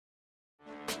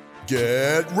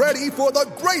Get ready for the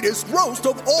greatest roast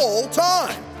of all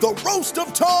time, the Roast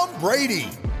of Tom Brady,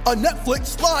 a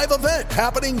Netflix live event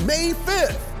happening May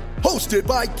 5th. Hosted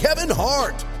by Kevin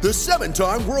Hart, the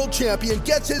 7-time world champion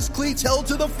gets his cleats held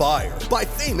to the fire by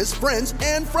famous friends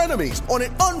and frenemies on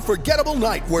an unforgettable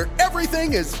night where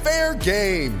everything is fair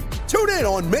game. Tune in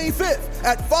on May 5th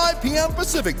at 5 p.m.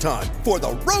 Pacific time for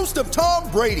the Roast of Tom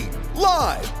Brady,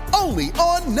 live only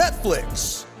on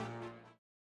Netflix.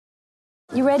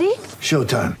 You ready?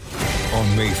 Showtime.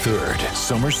 On May 3rd,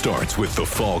 summer starts with The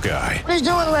Fall Guy. Let's do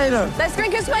it later. Let's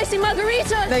drink a spicy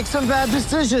margarita. Make some bad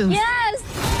decisions. Yes!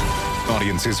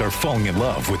 Audiences are falling in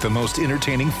love with the most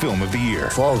entertaining film of the year.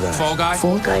 Fall Guy. Fall Guy?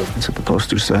 Fall guy. That's what the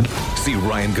poster said. See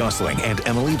Ryan Gosling and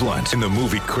Emily Blunt in the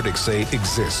movie critics say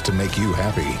exists to make you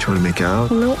happy. Trying to make it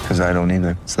out? Nope. Because I don't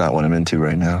either. It's not what I'm into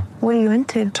right now. What are you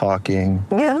into? Talking.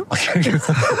 Yeah.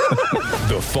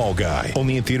 The Fall Guy.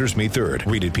 Only in theaters May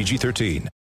 3rd. Rated PG-13.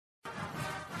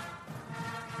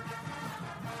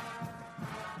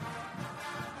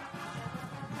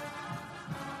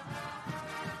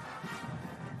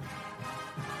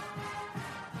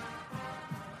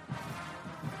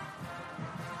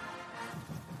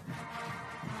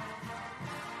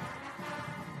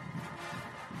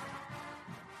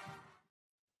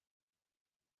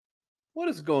 What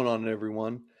is going on,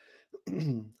 everyone?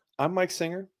 I'm Mike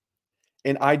Singer,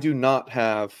 and I do not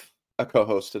have a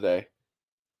co-host today.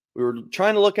 We were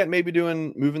trying to look at maybe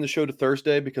moving the show to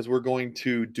Thursday because we're going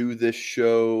to do this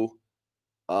show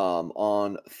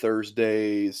on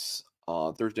Thursdays,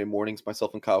 Thursday mornings,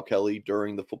 myself and Kyle Kelly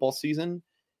during the football season.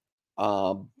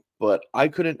 But I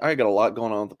couldn't. I got a lot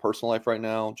going on with the personal life right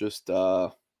now. Just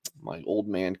my old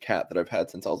man cat that I've had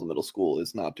since I was in middle school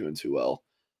is not doing too well.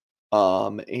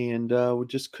 We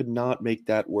just could not make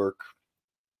that work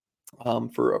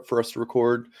for us to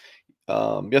record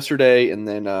yesterday, and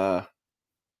then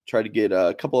try to get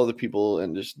a couple other people,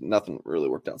 and just nothing really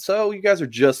worked out. So you guys are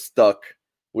just stuck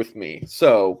with me.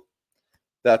 So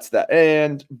that's that.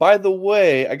 And by the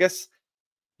way, I guess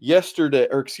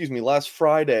last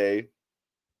Friday,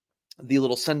 the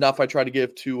little send off I tried to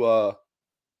give to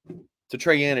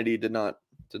Trey Hannity did not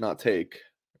take.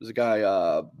 There's a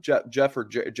guy, Jeff or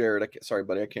Jared. Sorry,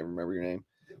 buddy, I can't remember your name.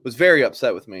 Was very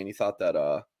upset with me, and he thought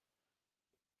that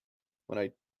when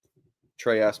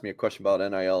Trey asked me a question about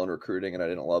NIL and recruiting, and I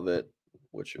didn't love it,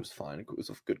 which it was fine. It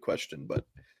was a good question, but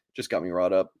just got me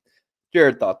riled up.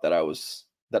 Jared thought that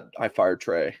I fired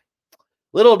Trey.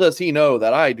 Little does he know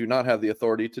that I do not have the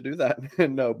authority to do that.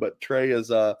 No, but Trey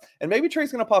is, and maybe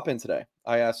Trey's going to pop in today.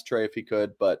 I asked Trey if he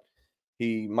could, but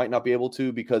he might not be able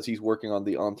to because he's working on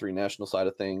the On3 national side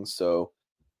of things. So,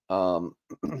 yeah,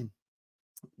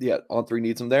 On3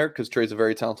 needs him there because Trey's a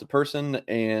very talented person,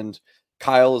 and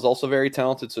Kyle is also very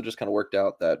talented. So it just kind of worked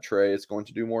out that Trey is going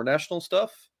to do more national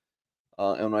stuff.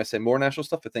 And when I say more national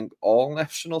stuff, I think all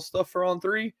national stuff for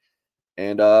On3.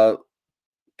 And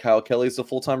Kyle Kelly's a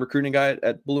full-time recruiting guy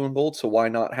at Blue and Gold, so why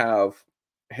not have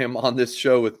him on this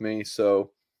show with me? So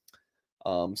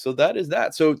that is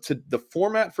that. So the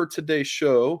format for today's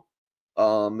show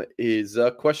is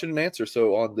a question and answer.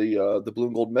 So on the Blue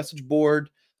and Gold message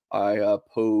board, I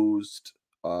posed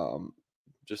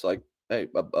just like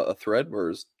a thread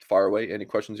where fire away any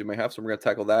questions you may have. So we're going to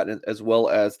tackle that, as well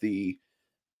as the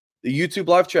YouTube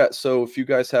live chat. So if you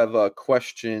guys have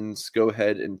questions, go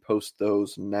ahead and post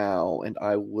those now, and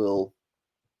I will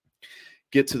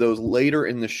get to those later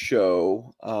in the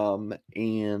show.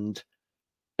 And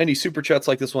any super chats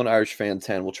like this one, Irish Fan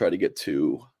 10, we'll try to get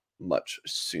to much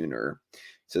sooner. It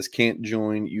says, can't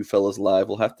join you fellas live.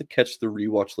 We'll have to catch the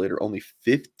rewatch later. Only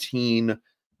 15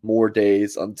 more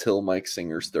days until Mike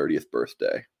Singer's 30th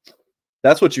birthday.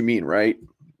 That's what you mean, right?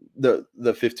 The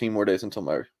 15 more days until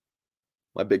my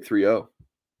big 3-0.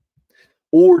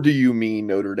 Or do you mean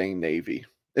Notre Dame Navy?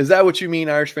 Is that what you mean,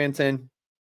 Irish Fan 10?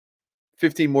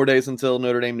 15 more days until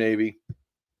Notre Dame Navy.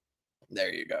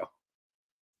 There you go.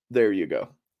 There you go.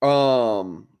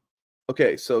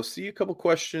 Okay, so see a couple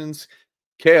questions.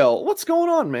 Kale, what's going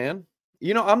on, man?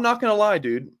 You know, I'm not going to lie,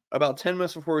 dude. About 10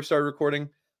 minutes before we started recording, I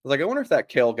was like, I wonder if that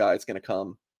Kale guy is going to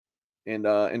come and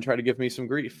try to give me some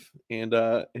grief. And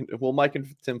will Mike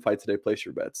and Tim fight today? Place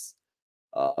your bets.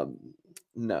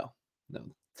 No.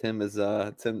 Tim is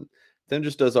Tim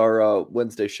just does our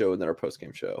Wednesday show and then our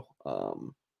post-game show.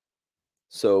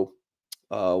 So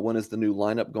when is the new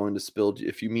lineup going to spill?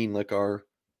 If you mean like our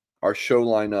show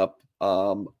lineup,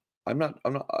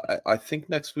 I think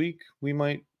next week we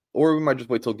might just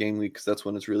wait till game week because that's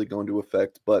when it's really going to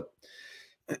affect. But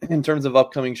in terms of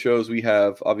upcoming shows, we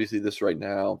have obviously this right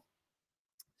now.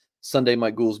 Sunday,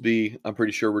 Mike Goolsby. I'm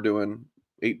pretty sure we're doing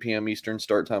 8 p.m. Eastern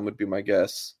start time would be my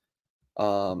guess.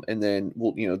 And then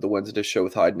we'll, the Wednesday show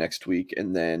with Hyde next week.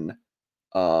 And then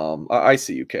I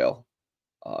see you, Kale.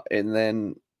 And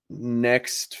then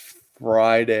next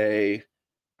Friday,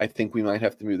 I think we might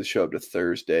have to move the show up to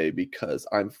Thursday because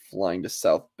I'm flying to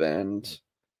South Bend.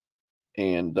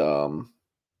 And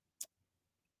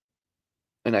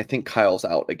I think Kyle's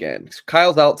out again.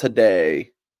 Kyle's out today,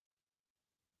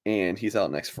 and he's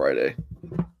out next Friday.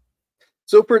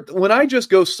 So when I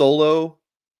just go solo,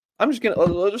 I'm just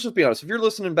let's just be honest. If you're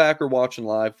listening back or watching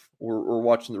live or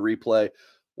watching the replay,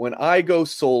 when I go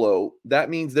solo,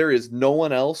 that means there is no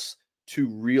one else to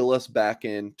reel us back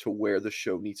in to where the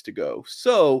show needs to go.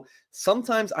 So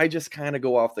sometimes I just kind of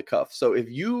go off the cuff. So if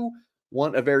you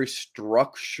want a very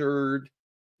structured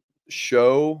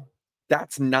show,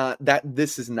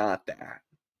 this is not that.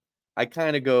 I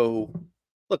kind of go,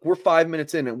 look, we're 5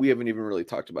 minutes in and we haven't even really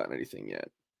talked about anything yet.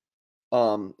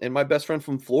 And my best friend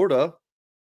from Florida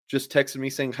just texted me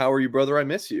saying, "How are you, brother? I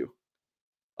miss you."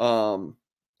 And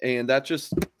that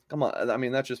just, come on. I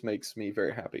mean, that just makes me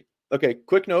very happy. Okay.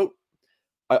 Quick note.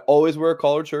 I always wear a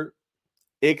collared shirt,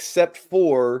 except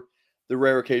for the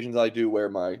rare occasions I do wear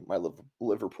my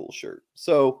Liverpool shirt.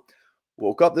 So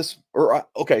woke up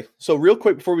so real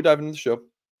quick before we dive into the show,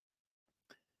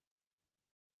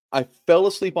 I fell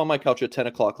asleep on my couch at 10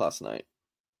 o'clock last night.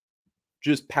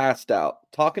 Just passed out.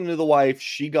 Talking to the wife,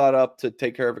 she got up to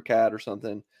take care of a cat or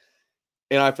something,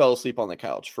 and I fell asleep on the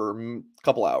couch for a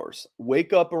couple hours.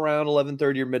 Wake up around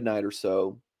 11:30 or midnight or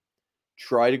so,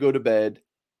 try to go to bed.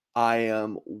 I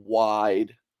am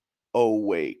wide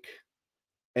awake.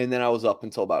 And then I was up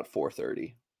until about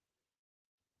 4:30.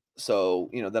 So,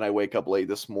 then I wake up late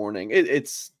this morning.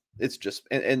 It's just,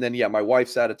 and then, yeah, my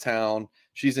wife's out of town.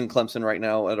 She's in Clemson right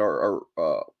now at our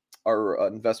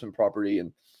investment property.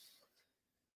 And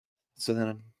so then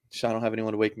I don't have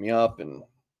anyone to wake me up. And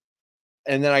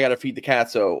then I got to feed the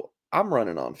cat. So I'm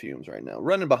running on fumes right now,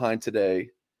 running behind today.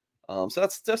 So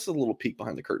that's just a little peek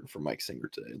behind the curtain for Mike Singer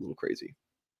today. A little crazy.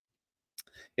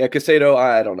 Yeah. Casado,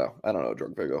 I don't know.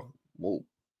 Drug Vigo. Well,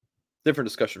 different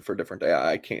discussion for a different day.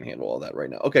 I can't handle all that right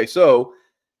now. Okay. So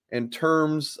in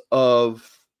terms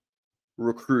of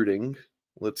recruiting,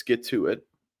 let's get to it.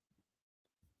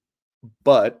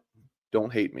 But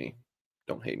don't hate me.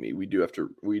 Don't hate me. We do have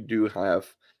to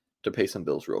pay some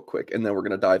bills real quick. And then we're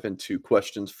going to dive into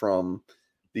questions from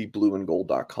the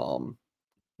blueandgold.com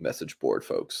message board,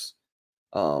 folks.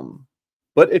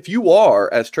 But if you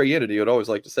are, as Trey Kennedy would always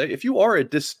like to say, if you are a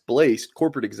displaced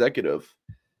corporate executive,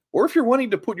 or if you're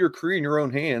wanting to put your career in your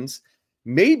own hands,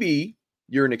 maybe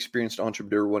you're an experienced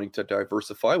entrepreneur wanting to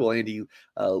diversify. Well, Andy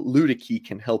Ludicky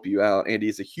can help you out. Andy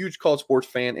is a huge college sports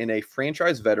fan and a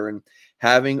franchise veteran,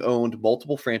 having owned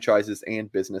multiple franchises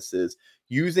and businesses.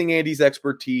 Using Andy's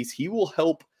expertise, he will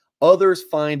help others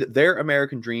find their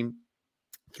American dream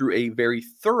through a very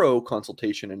thorough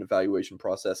consultation and evaluation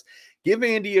process. Give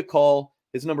Andy a call.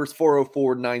 His number is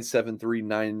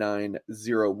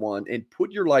 404-973-9901, and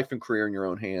put your life and career in your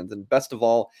own hands. And best of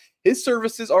all, his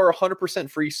services are 100%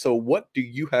 free. So what do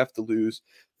you have to lose?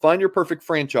 Find your perfect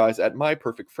franchise at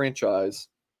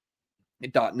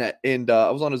myperfectfranchise.net. And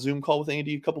I was on a Zoom call with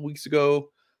Andy a couple weeks ago.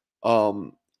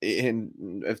 And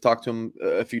I've talked to him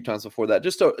a few times before that.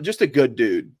 Just a good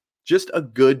dude. Just a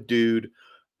good dude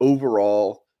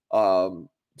overall.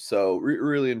 So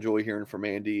really enjoy hearing from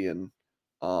Andy and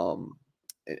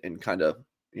kind of,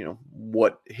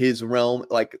 what his realm,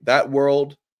 like that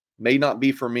world may not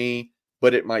be for me,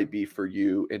 but it might be for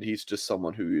you. And he's just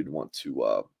someone who you'd want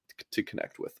to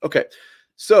connect with. Okay.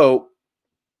 So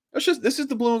this is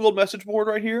the Blue and Gold message board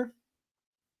right here.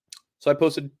 So I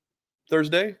posted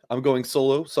Thursday. I'm going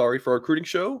solo. Sorry, for our recruiting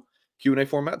show, Q&A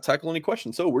format, tackle any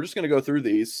questions. So we're just going to go through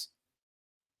these.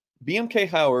 BMK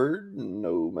Howard,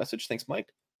 no message. Thanks,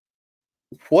 Mike.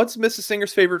 What's Mrs.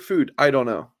 Singer's favorite food? I don't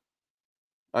know.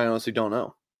 I honestly don't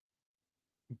know.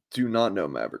 Do not know,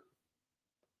 Maverick.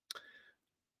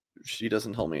 She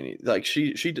doesn't tell me any. Like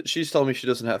she's telling me she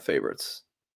doesn't have favorites.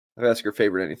 I've asked her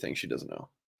favorite anything. She doesn't know.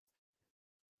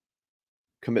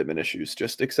 Commitment issues,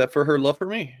 just except for her love for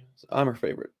me. I'm her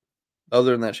favorite.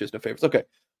 Other than that, she has no favorites. Okay.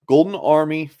 Golden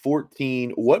Army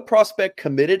 14. What prospect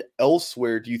committed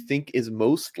elsewhere do you think is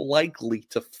most likely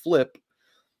to flip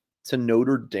to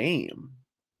Notre Dame?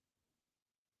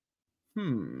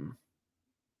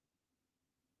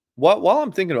 While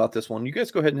I'm thinking about this one, you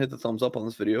guys go ahead and hit the thumbs up on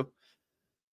this video.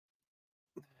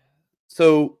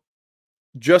 So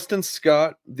Justin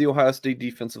Scott, the Ohio State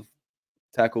defensive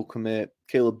tackle commit,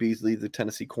 Caleb Beasley, the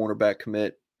Tennessee cornerback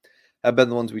commit, have been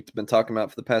the ones we've been talking about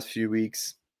for the past few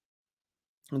weeks.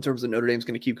 In terms of Notre Dame's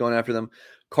going to keep going after them.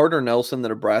 Carter Nelson, the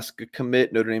Nebraska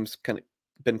commit, Notre Dame's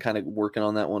been working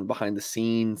on that one behind the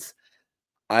scenes.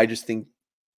 I just think,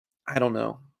 I don't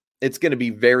know. It's going to be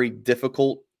very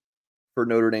difficult for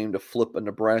Notre Dame to flip a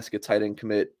Nebraska tight end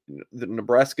commit. The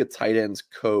Nebraska tight ends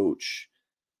coach,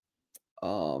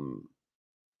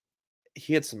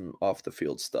 he had some off the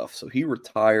field stuff. So he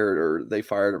retired or they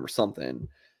fired him or something.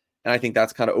 And I think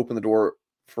that's kind of opened the door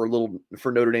for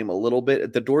Notre Dame a little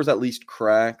bit. The door's at least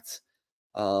cracked.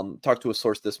 Talked to a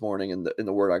source this morning, and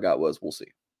the word I got was, we'll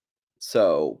see.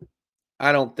 So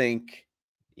I don't think,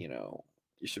 you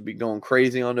should be going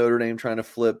crazy on Notre Dame trying to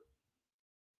flip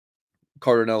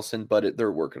Carter Nelson, but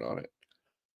they're working on it.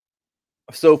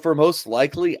 So for most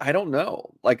likely, I don't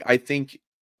know. Like, I think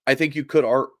you could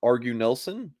argue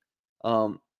Nelson,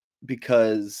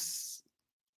 because,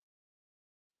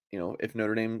 if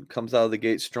Notre Dame comes out of the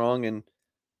gate strong and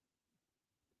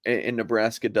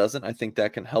Nebraska doesn't, I think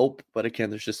that can help. But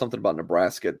again, there's just something about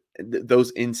Nebraska.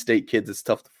 Those in-state kids, it's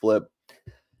tough to flip.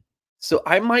 So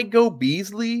I might go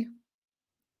Beasley.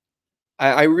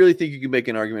 I really think you can make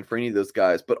an argument for any of those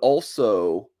guys, but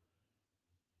also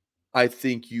I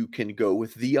think you can go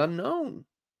with the unknown.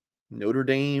 Notre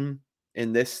Dame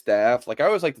and this staff. Like, I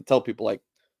always like to tell people, like,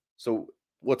 so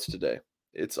what's today?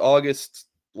 It's August,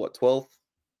 12th?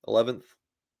 11th?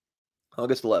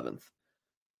 August 11th.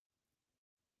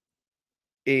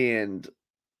 And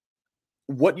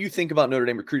what you think about Notre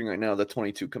Dame recruiting right now, the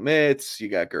 22 commits, you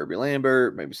got Gerby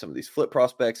Lambert, maybe some of these flip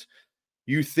prospects.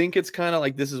 You think it's kind of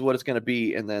like this is what it's going to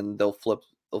be, and then they'll flip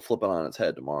it on its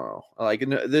head tomorrow. Like,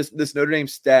 this Notre Dame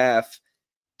staff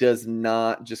does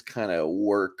not just kind of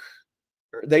work.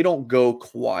 They don't go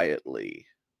quietly.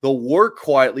 They'll work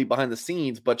quietly behind the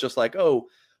scenes, but just like, oh,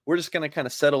 we're just going to kind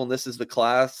of settle, and this is the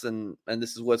class, and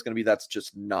this is what it's going to be. That's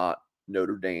just not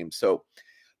Notre Dame. So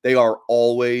they are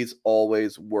always,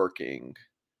 always working.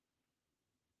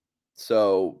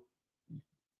 So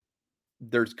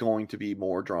there's going to be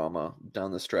more drama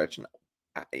down the stretch.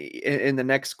 And the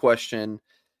next question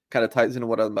kind of ties into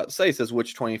what I'm about to say. It says,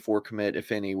 which 24 commit,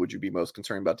 if any, would you be most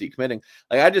concerned about decommitting?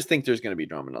 Like, I just think there's going to be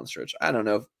drama down the stretch. I don't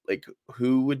know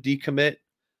who would decommit,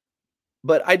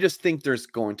 but I just think there's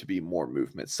going to be more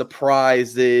movement.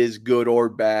 Surprises, good or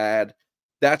bad.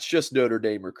 That's just Notre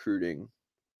Dame recruiting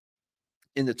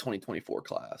in the 2024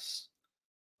 class.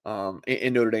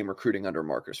 In Notre Dame recruiting under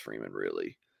Marcus Freeman,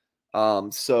 really.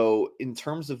 So in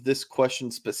terms of this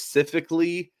question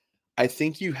specifically, I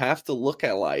think you have to look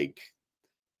at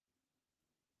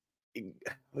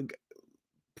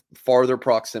farther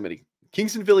proximity.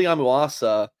 Kingston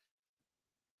Viliamuasa,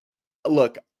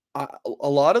 look, a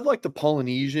lot of the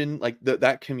Polynesian,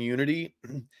 that community,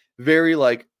 very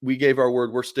we gave our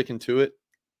word, we're sticking to it.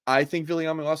 I think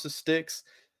Viliamuasa sticks.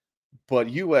 But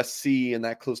USC and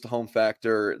that close to home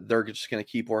factor, they're just going to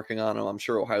keep working on him. I'm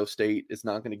sure Ohio State is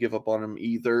not going to give up on him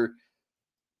either.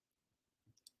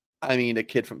 I mean, a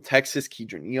kid from Texas,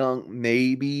 Kedron Young,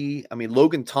 maybe. I mean,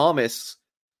 Logan Thomas,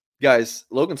 guys,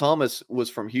 Logan Thomas was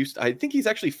from Houston. I think he's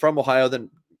actually from Ohio, then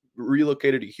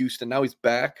relocated to Houston. Now he's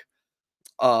back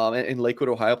in Lakewood,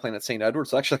 Ohio, playing at St. Edward's.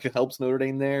 So actually, it helps Notre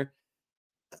Dame there.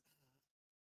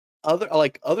 If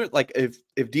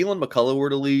Dylan McCullough were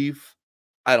to leave,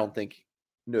 I don't think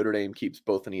Notre Dame keeps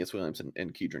both Aeneas Williams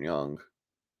and Kedron Young.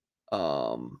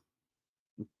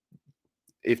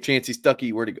 If Chancey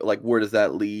Stuckey were to go, where does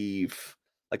that leave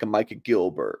a Micah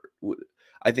Gilbert?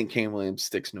 I think Cam Williams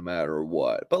sticks no matter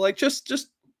what. But just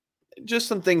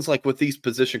some things with these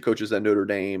position coaches at Notre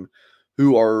Dame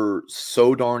who are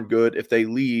so darn good, if they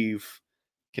leave,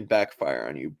 can backfire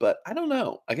on you. But I don't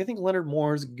know. I think Leonard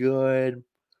Moore is good.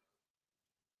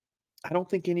 I don't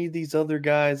think any of these other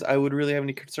guys I would really have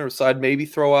any concern with. So I'd maybe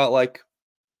throw out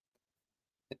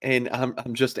and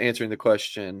I'm just answering the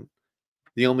question.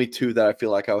 The only two that I feel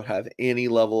like I would have any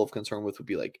level of concern with would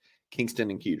be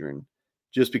Kingston and Kedron,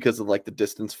 just because of the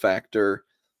distance factor.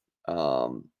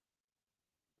 So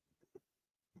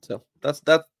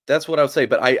that's what I would say.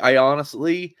 But I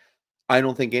honestly, I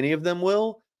don't think any of them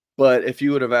will. But if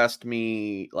you would have asked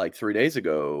me 3 days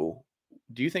ago,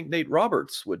 do you think Nate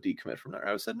Roberts would decommit from there? I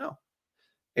would have said no.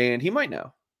 And he might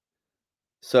now.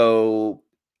 So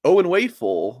Owen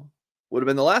Wayful would have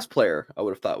been the last player I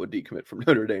would have thought would decommit from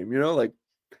Notre Dame,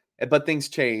 but things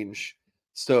change.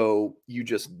 So you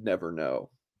just never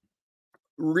know.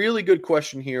 Really good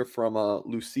question here from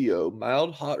Lucio.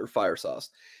 Mild, hot, or fire sauce?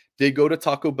 Did go to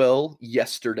Taco Bell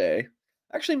yesterday.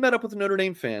 Actually met up with a Notre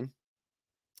Dame fan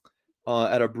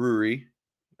at a brewery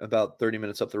about 30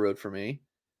 minutes up the road from me.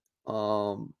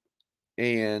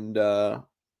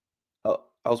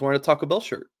 I was wearing a Taco Bell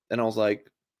shirt, and I was like,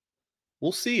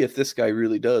 we'll see if this guy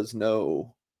really does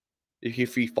know,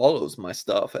 if he follows my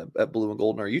stuff at Blue and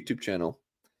Gold on our YouTube channel.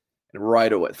 And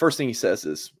right away, first thing he says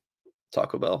is,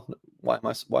 Taco Bell. Why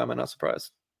am I not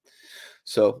surprised?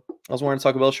 So I was wearing a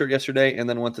Taco Bell shirt yesterday, and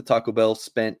then went to Taco Bell.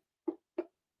 I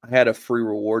had a free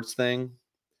rewards thing.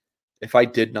 If I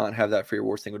did not have that free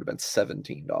rewards thing, it would have been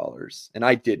 $17. And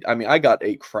I did. I mean, I got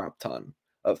a crap ton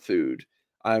of food.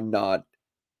 I'm not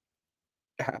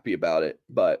happy about it,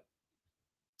 but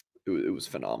it was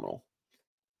phenomenal.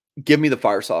 Give me the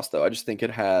fire sauce, though. I just think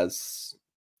it's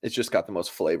just got the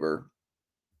most flavor.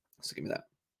 So give me that.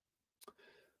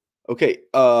 Okay.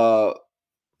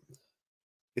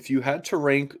 If you had to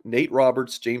rank Nate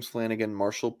Roberts, James Flanagan,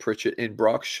 Marshall Pritchett, and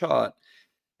Brock Schott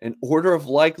in order of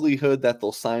likelihood that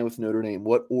they'll sign with Notre Dame,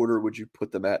 what order would you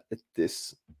put them at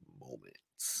this moment?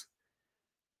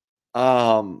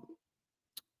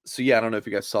 So yeah, I don't know if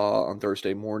you guys saw on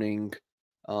Thursday morning,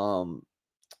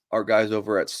 our guys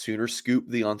over at Sooner Scoop,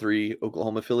 the On3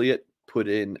 Oklahoma affiliate, put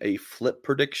in a flip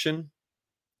prediction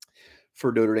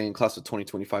for Notre Dame class of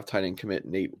 2025 tight end commit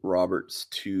Nate Roberts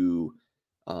to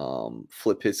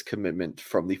flip his commitment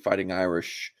from the Fighting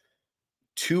Irish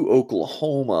to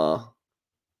Oklahoma.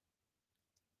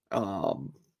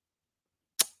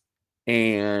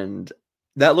 And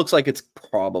that looks like it's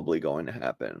probably going to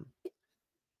happen.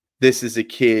 This is a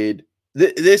kid.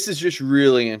 This is just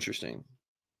really interesting.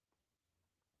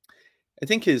 I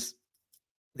think his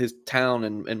town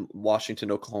in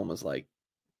Washington, Oklahoma is like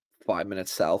 5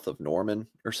 minutes south of Norman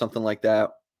or something like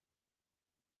that.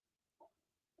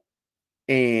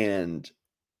 And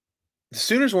the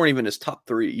Sooners weren't even his top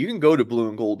 3. You can go to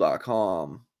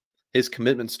blueandgold.com. His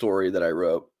commitment story that I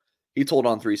wrote. He told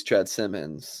On3's Chad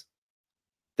Simmons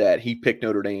that he picked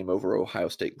Notre Dame over Ohio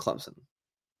State and Clemson.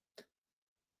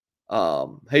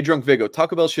 Hey, Drunk Vigo,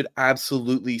 Taco Bell should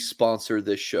absolutely sponsor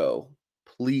this show.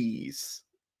 Please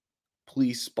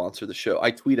sponsor the show.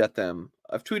 I've tweeted at them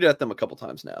a couple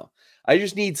times now. I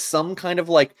just need some kind of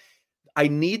I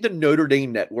need the Notre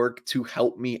Dame network to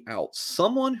help me out.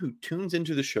 Someone who tunes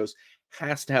into the shows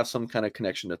has to have some kind of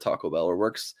connection to Taco Bell or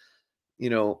works,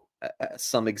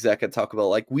 some exec at Taco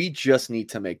Bell. We just need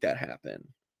to make that happen.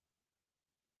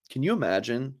 Can you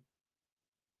imagine?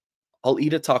 I'll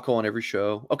eat a taco on every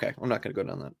show. Okay, I'm not going to go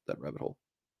down that rabbit hole.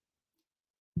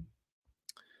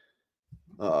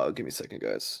 Give me a second,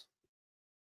 guys.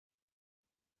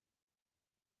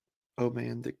 Oh,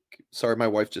 man. Sorry, my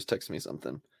wife just texted me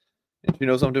something. And she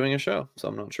knows I'm doing a show, so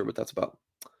I'm not sure what that's about.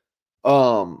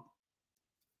 So,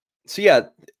 yeah,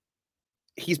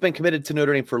 he's been committed to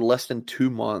Notre Dame for less than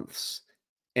 2 months.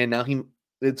 And now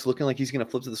it's looking like he's going to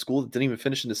flip to the school that didn't even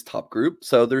finish in his top group.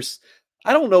 So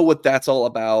I don't know what that's all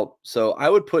about. So I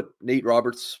would put Nate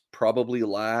Roberts probably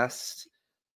last.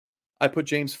 I put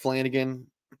James Flanagan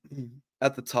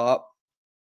at the top.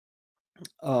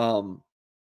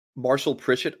 Marshall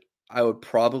Pritchett, I would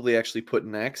probably actually put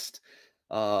next.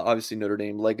 Obviously Notre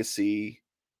Dame legacy.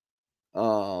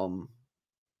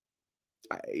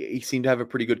 He seemed to have a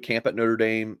pretty good camp at Notre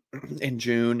Dame in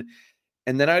June.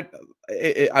 And then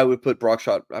I would put Brock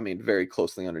Schott, very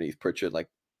closely underneath Pritchett.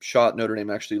 Schott, Notre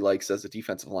Dame actually likes as a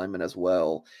defensive lineman as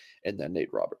well. And then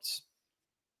Nate Roberts.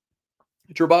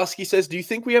 Drabowski says, do you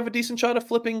think we have a decent shot of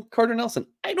flipping Carter Nelson?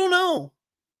 I don't know.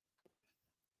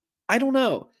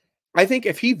 I think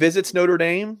if he visits Notre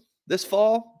Dame this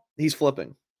fall, he's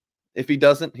flipping. If he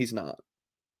doesn't, he's not.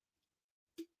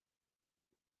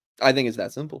 I think it's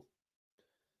that simple.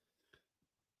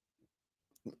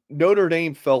 Notre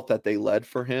Dame felt that they led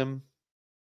for him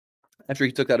after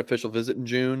he took that official visit in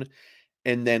June.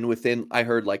 And then within, I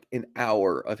heard an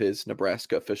hour of his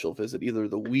Nebraska official visit, either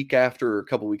the week after or a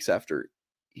couple weeks after,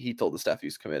 he told the staff he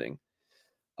was committing.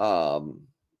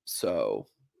 So,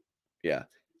 yeah.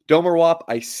 Domer Wap,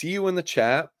 I see you in the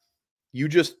chat. You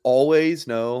just always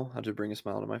know how to bring a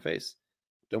smile to my face.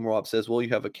 Domer Wap says, well, you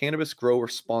have a cannabis grower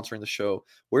sponsoring the show.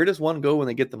 Where does one go when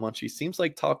they get the munchies? Seems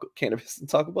like cannabis and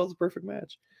Taco Bell is a perfect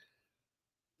match.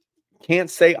 Can't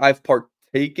say I've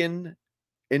partaken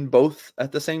in both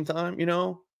at the same time,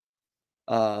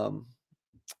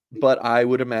 but I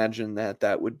would imagine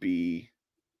that would be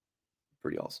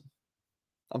pretty awesome.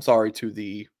 I'm sorry to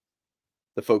the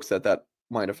folks that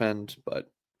might offend,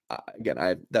 but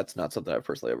again, that's not something I've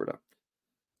personally ever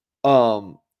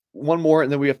done. One more, and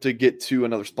then we have to get to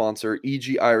another sponsor.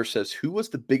 E.G. Irish says, who was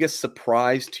the biggest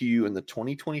surprise to you in the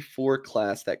 2024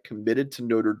 class that committed to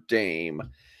Notre Dame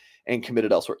and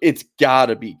committed elsewhere? It's got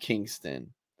to be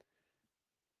Kingston.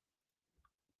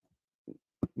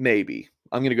 Maybe.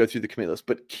 I'm going to go through the commit list.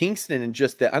 But Kingston and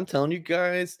just that, I'm telling you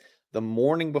guys, the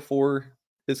morning before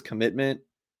his commitment,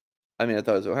 I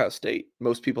thought it was Ohio State.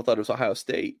 Most people thought it was Ohio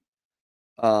State.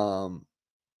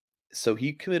 So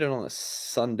he committed on a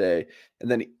Sunday.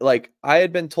 And then, I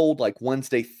had been told,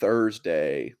 Wednesday,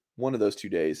 Thursday, one of those 2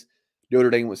 days, Notre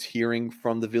Dame was hearing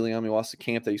from the Viliamiwasa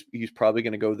camp that he's probably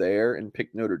going to go there and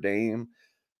pick Notre Dame.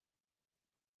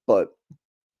 But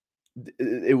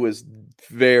it was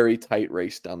very tight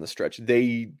race down the stretch.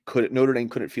 Notre Dame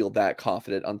couldn't feel that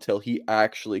confident until he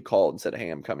actually called and said, "Hey,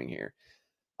 I'm coming here."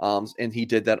 And he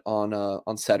did that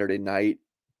on Saturday night.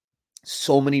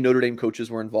 So many Notre Dame coaches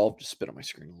were involved. Just spit on my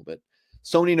screen a little bit.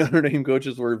 So many Notre Dame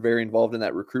coaches were very involved in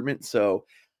that recruitment. So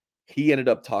he ended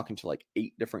up talking to like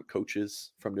 8 different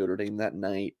coaches from Notre Dame that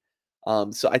night.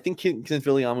 So I think Kenneth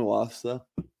Viliamiwasa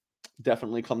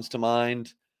definitely comes to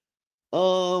mind.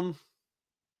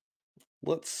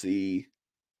 Let's see.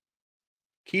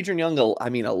 Kedron Young, I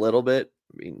mean, a little bit.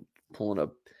 I mean,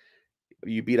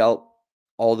 you beat out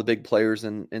all the big players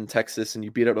in Texas, and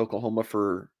you beat out Oklahoma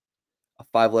for a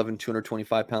 5'11",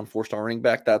 225-pound 4-star running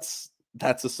back. That's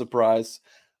a surprise.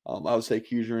 I would say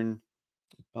Kedron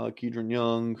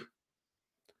Young.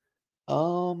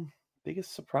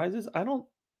 Biggest surprises? I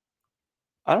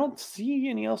don't see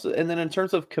any else. And then in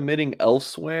terms of committing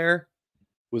elsewhere,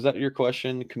 was that your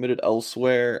question? Committed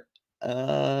elsewhere?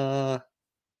 I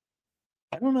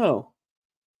don't know.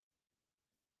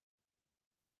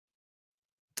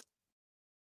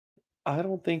 I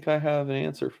don't think I have an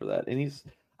answer for that. And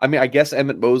I guess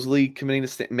Emmett Mosley committing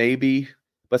to maybe,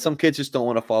 but some kids just don't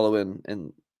want to follow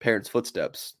in parents'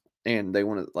 footsteps, and they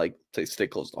want to stay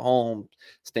close to home.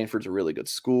 Stanford's a really good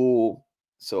school,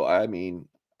 so I mean,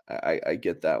 I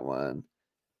get that one,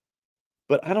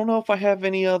 but I don't know if I have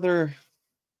any other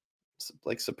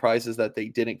surprises that they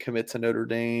didn't commit to Notre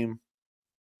Dame.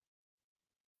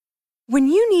 When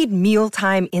you need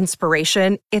mealtime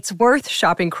inspiration, it's worth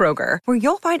shopping Kroger, where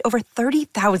you'll find over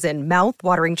 30,000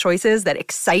 mouth-watering choices that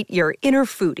excite your inner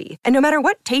foodie. And no matter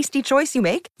what tasty choice you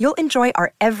make, you'll enjoy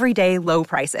our everyday low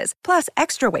prices, plus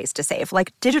extra ways to save,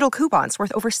 like digital coupons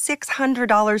worth over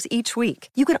 $600 each week.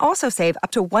 You can also save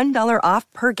up to $1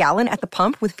 off per gallon at the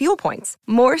pump with fuel points.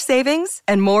 More savings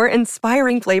and more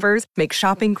inspiring flavors make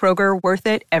shopping Kroger worth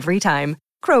it every time.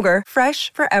 Kroger,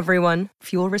 fresh for everyone.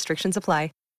 Fuel restrictions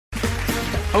apply.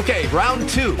 Okay, round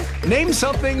 2. Name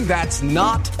something that's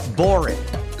not boring.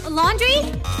 A laundry?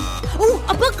 Ooh,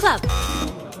 a book club.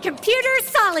 Computer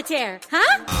solitaire,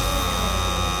 huh?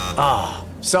 Ah,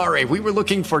 sorry, we were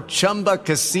looking for Chumba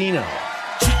Casino.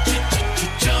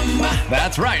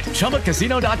 That's right,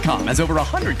 ChumbaCasino.com has over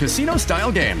 100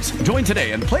 casino-style games. Join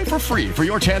today and play for free for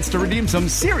your chance to redeem some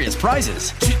serious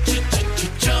prizes.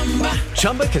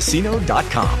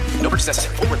 ChumbaCasino.com. No purchase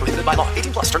necessary. Void where prohibited by law.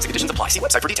 18+. Terms and conditions apply. See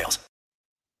website for details.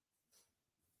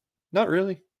 Not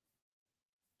really.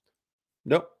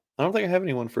 Nope. I don't think I have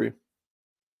anyone for you.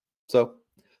 So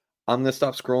I'm gonna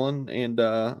stop scrolling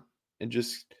and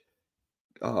just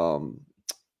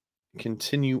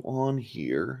continue on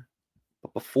here.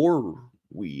 But before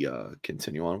we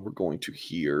continue on, we're going to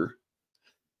hear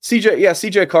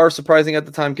CJ Carr, surprising at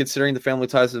the time considering the family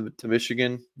ties to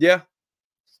Michigan. Yeah,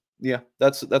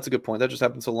 that's a good point. That just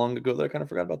happened so long ago that I kind of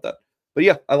forgot about that. But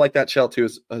yeah, I like that shout too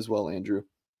as well, Andrew.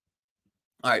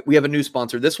 All right, we have a new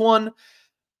sponsor. This one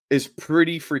is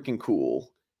pretty freaking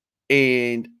cool.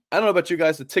 And I don't know about you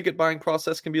guys, the ticket buying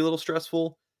process can be a little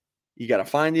stressful. You got to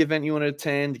find the event you want to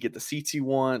attend, get the seats you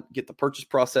want, get the purchase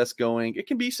process going. It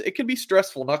can be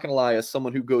stressful, not going to lie, as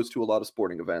someone who goes to a lot of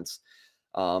sporting events.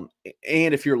 And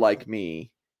if you're like me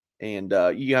and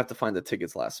you have to find the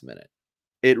tickets last minute.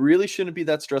 It really shouldn't be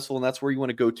that stressful, and that's where you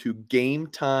want to go to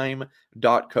gametime.co.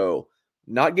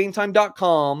 Not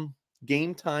gametime.com.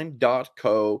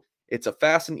 GameTime.co. It's a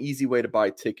fast and easy way to buy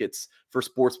tickets for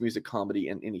sports, music, comedy,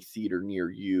 and any theater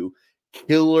near you.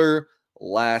 Killer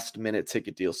last-minute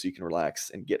ticket deal so you can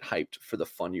relax and get hyped for the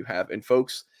fun you have. And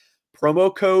folks,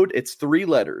 promo code, it's 3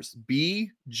 letters, BGI.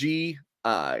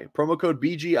 Promo code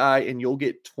BGI, and you'll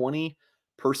get 20%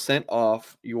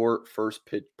 off your first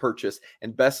purchase.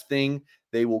 And best thing,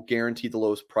 they will guarantee the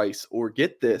lowest price, or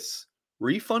get this,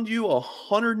 refund you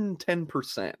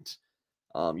 110%.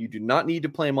 You do not need to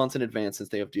plan months in advance since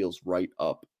they have deals right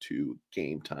up to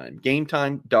Game Time.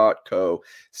 GameTime.co.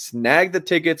 Snag the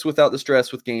tickets without the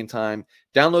stress with Game Time.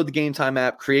 Download the Game Time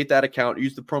app. Create that account.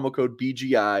 Use the promo code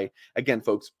BGI. Again,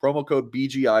 folks, promo code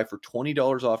BGI for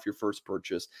 $20 off your first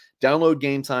purchase. Download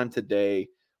Game Time today.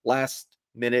 Last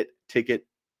minute ticket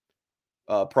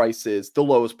prices, the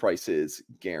lowest prices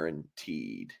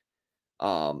guaranteed.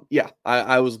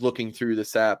 I was looking through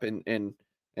this app and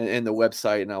the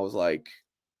website, and I was like,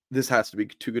 this has to be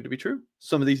too good to be true.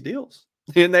 Some of these deals,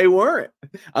 and they weren't.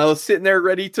 I was sitting there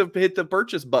ready to hit the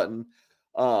purchase button,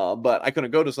 but I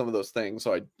couldn't go to some of those things,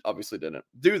 so I obviously didn't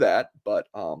do that. But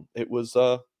it was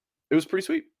pretty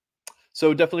sweet.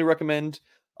 So definitely recommend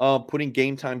putting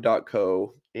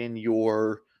GameTime.co in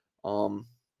your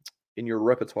in your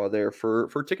repertoire there for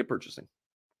ticket purchasing.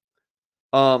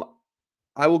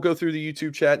 I will go through the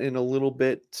YouTube chat in a little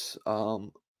bit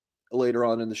later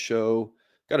on in the show.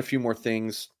 Got a few more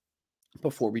things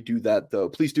before we do that, though.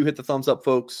 Please do hit the thumbs up,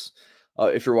 folks,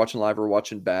 if you're watching live or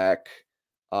watching back,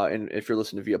 and if you're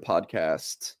listening via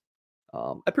podcast.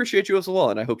 I appreciate you as well,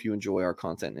 and I hope you enjoy our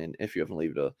content. And if you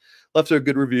haven't left a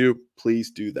good review,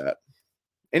 please do that.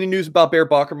 Any news about Bear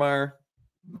Bockermeyer?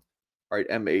 All right,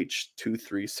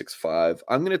 MH2365.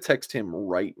 I'm going to text him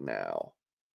right now.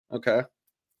 Okay?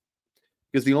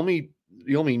 Because the only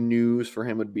news for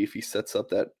him would be if he sets up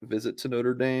that visit to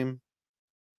Notre Dame.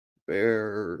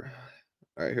 Bear.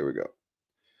 All right, here we go.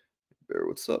 Bear,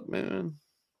 what's up, man?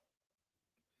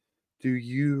 Do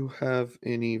you have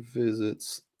any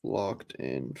visits locked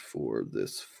in for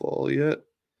this fall yet?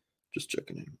 Just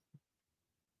checking in.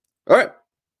 All right.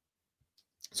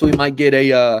 So we might get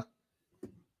a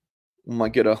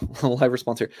live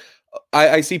response here.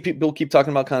 I see people keep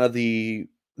talking about kind of the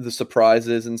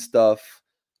surprises and stuff.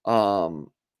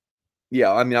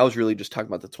 Yeah, I mean, I was really just talking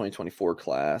about the 2024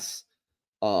 class.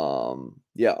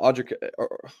 Yeah, Audric,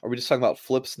 are we just talking about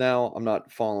flips now? I'm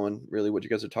not following really what you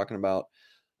guys are talking about.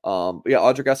 But yeah,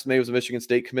 Audric Estimate was a Michigan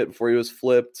State commit before he was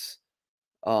flipped.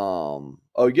 Oh,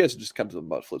 you guys just kind of talking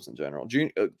about flips in general.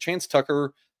 Chance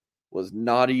Tucker was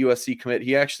not a USC commit.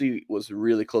 He actually was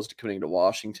really close to committing to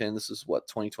Washington. This is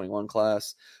 2021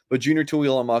 class. But Junior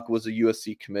Tuilalamaka was a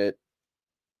USC commit.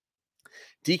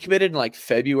 Decommitted in like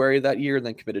February of that year, and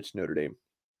then committed to Notre Dame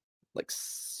like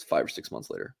 5 or 6 months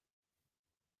later.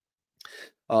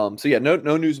 So yeah, no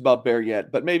news about Bear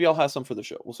yet, but maybe I'll have some for the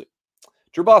show. We'll see.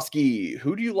 Drabowski,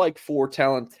 who do you like for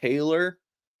Talon Taylor?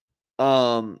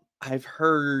 I've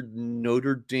heard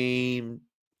Notre Dame.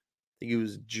 I think it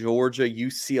was Georgia,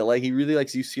 UCLA. He really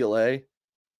likes UCLA.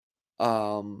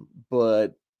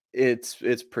 But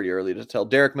it's pretty early to tell.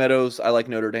 Derek Meadows, I like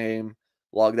Notre Dame.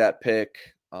 Log that pick.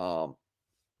 I'm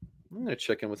going to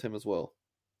check in with him as well.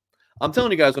 I'm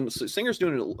telling you guys, when Singer's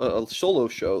doing a solo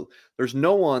show, there's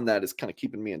no one that is kind of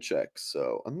keeping me in check.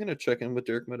 So I'm going to check in with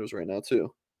Derek Meadows right now,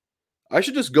 too. I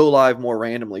should just go live more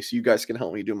randomly so you guys can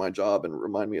help me do my job and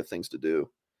remind me of things to do.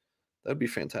 That'd be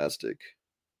fantastic.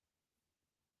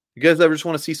 You guys ever just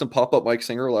want to see some pop-up Mike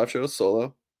Singer live shows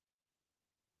solo?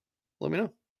 Let me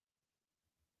know.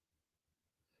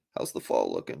 How's the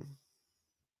fall looking?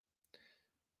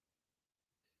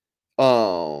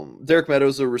 Derek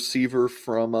Meadows, a receiver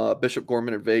from Bishop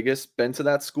Gorman in Vegas. Been to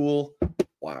that school.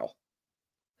 Wow.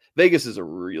 Vegas is a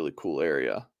really cool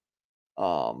area.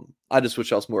 I just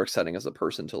wish I was more exciting as a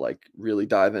person to like really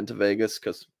dive into Vegas,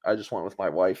 because I just went with my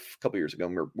wife a couple years ago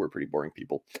and we're pretty boring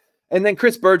people. And then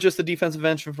Chris Burgess, the defensive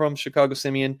end from Chicago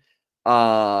Simeon,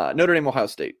 Notre Dame, Ohio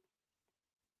State.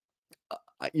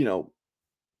 I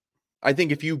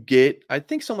think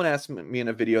someone asked me in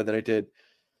a video that I did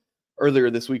earlier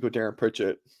this week with Darren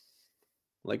Pritchett,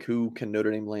 like, who can Notre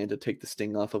Dame land to take the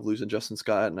sting off of losing Justin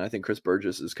Scott? And I think Chris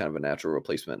Burgess is kind of a natural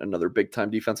replacement. Another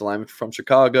big-time defensive lineman from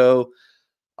Chicago.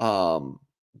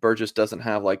 Burgess doesn't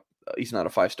have, he's not a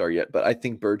 5-star yet, but I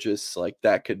think Burgess,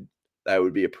 that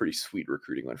would be a pretty sweet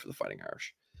recruiting win for the Fighting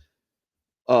Irish.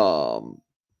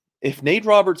 If Nate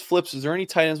Roberts flips, is there any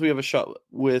tight ends we have a shot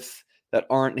with that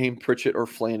aren't named Pritchett or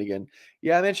Flanagan?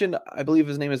 Yeah, I mentioned, I believe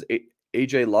his name is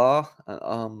AJ Law.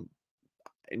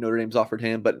 Notre Dame's offered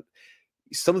him, but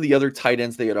some of the other tight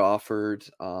ends they had offered,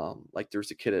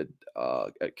 there's a kid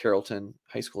at Carrollton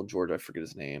High School in Georgia, I forget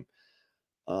his name.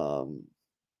 The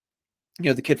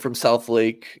kid from South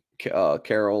Lake,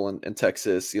 Carroll in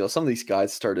Texas. Some of these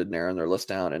guys started narrowing their list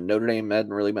down, and Notre Dame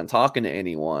hadn't really been talking to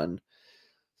anyone,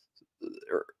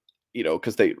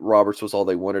 because Roberts was all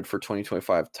they wanted for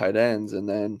 2025 tight ends, and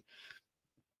then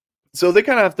so they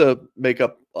kind of have to make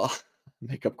up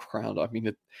ground. I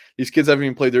mean, these kids haven't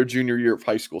even played their junior year of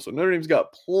high school, so Notre Dame's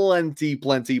got plenty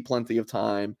of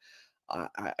time.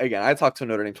 I talked to a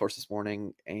Notre Dame source this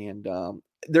morning, and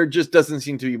there just doesn't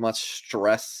seem to be much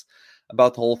stress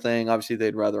about the whole thing. Obviously,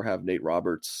 they'd rather have Nate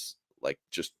Roberts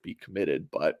just be committed,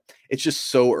 but it's just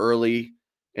so early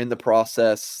in the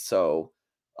process. So,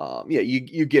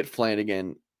 you get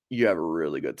Flanagan, you have a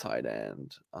really good tight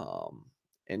end,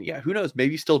 and yeah, who knows?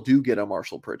 Maybe you still do get a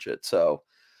Marshall Pritchett. So.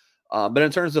 But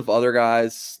in terms of other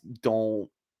guys, don't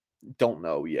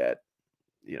know yet.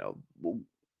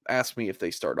 Ask me if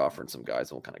they start offering some guys,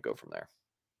 and we'll kind of go from there.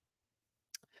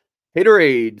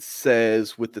 Haterade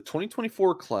says, with the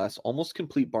 2024 class almost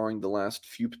complete, barring the last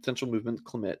few potential movement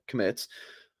commits,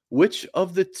 which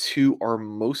of the two are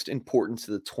most important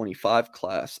to the 25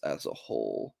 class as a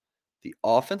whole? The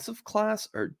offensive class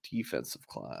or defensive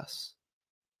class?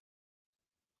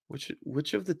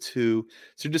 Which of the two?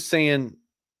 So just saying,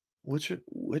 Which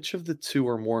of the two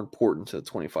are more important to the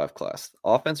 25 class?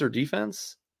 Offense or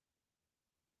defense?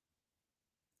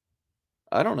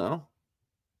 I don't know.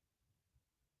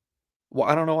 Well,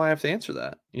 I don't know why I have to answer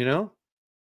that, you know?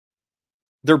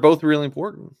 They're both really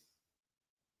important.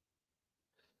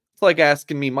 It's like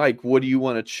asking me, Mike, what do you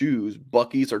want to choose,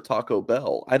 Buc-ee's or Taco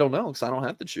Bell? I don't know because I don't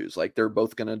have to choose. Like they're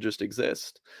both gonna just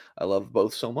exist. I love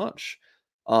both so much.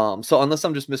 So unless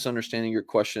I'm just misunderstanding your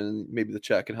question, maybe the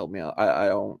chat can help me out. I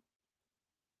don't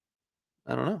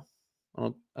know.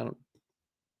 I don't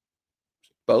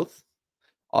both.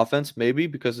 Offense, maybe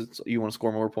because it's you want to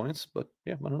score more points, but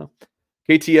yeah, I don't know.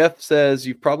 KTF says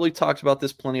you've probably talked about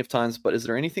this plenty of times, but is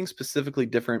there anything specifically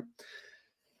different?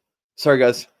 Sorry,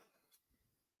 guys.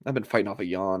 I've been fighting off a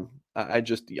yawn. I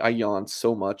yawned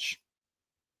so much.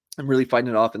 I'm really fighting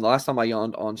it off. And the last time I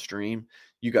yawned on stream,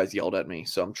 you guys yelled at me.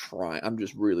 So I'm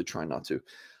just really trying not to.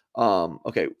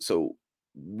 Okay, so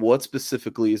what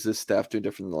specifically is this staff doing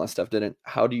different than the last staff didn't?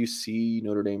 How do you see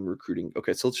Notre Dame recruiting?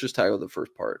 Okay, so let's just tackle the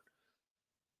first part.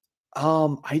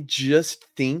 I just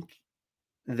think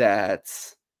that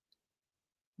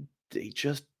they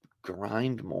just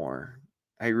grind more.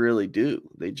 I really do.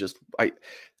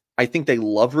 I think they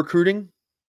love recruiting.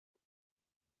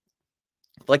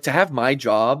 Like to have my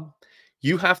job,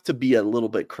 you have to be a little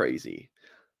bit crazy.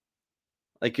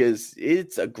 Like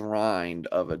it's a grind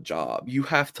of a job. You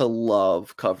have to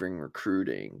love covering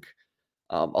recruiting.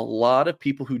 A lot of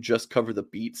people who just cover the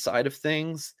beat side of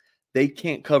things, they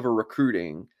can't cover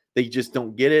recruiting. They just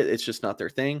don't get it. It's just not their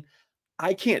thing.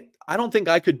 I don't think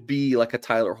I could be like a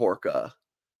Tyler Horka,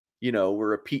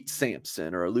 or a Pete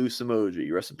Sampson or a Lou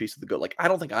Emoji, rest in peace to the GOAT. Like, I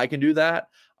don't think I can do that.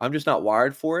 I'm just not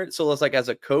wired for it. So it's like, as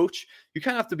a coach, you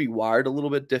kind of have to be wired a little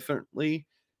bit differently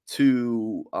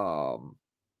to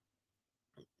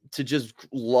just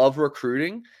love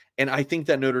recruiting. And I think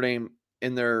that Notre Dame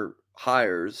in their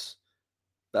hires,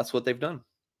 that's what they've done.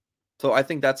 So I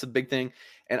think that's a big thing.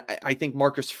 And I think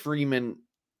Marcus Freeman,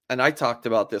 and I talked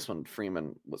about this when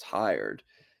Freeman was hired,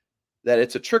 that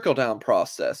it's a trickle-down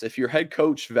process. If your head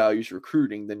coach values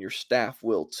recruiting, then your staff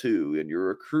will too, and your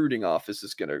recruiting office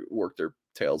is going to work their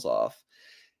tails off.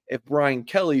 If Brian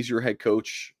Kelly's your head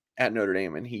coach at Notre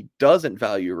Dame and he doesn't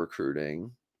value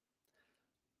recruiting,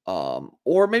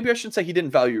 or maybe I shouldn't say he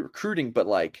didn't value recruiting, but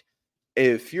like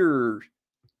if you're,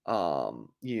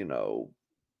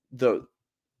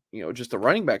 just a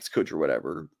running backs coach or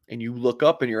whatever, and you look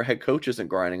up and your head coach isn't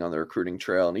grinding on the recruiting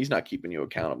trail and he's not keeping you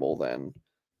accountable, then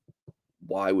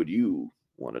why would you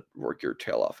want to work your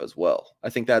tail off as well?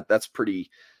 I think that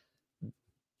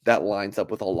lines up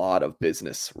with a lot of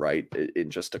business, right? In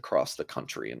just across the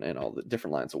country and all the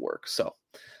different lines of work. So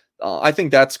I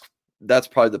think that's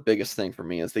probably the biggest thing for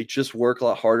me is they just work a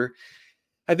lot harder.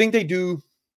 I think they do.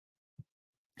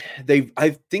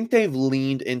 I think they've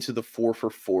leaned into the 4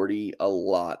 for 40 a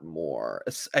lot more.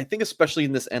 I think especially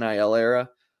in this NIL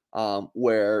era,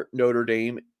 where Notre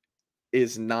Dame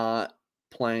is not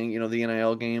playing, the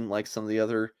NIL game like some of the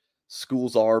other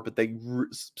schools are, but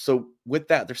so with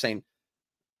that, they're saying,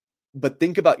 but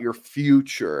think about your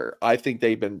future. I think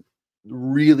they've been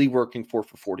really working 4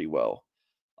 for 40 well.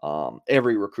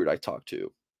 Every recruit I talk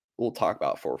to will talk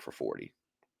about 4 for 40.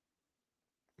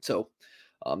 So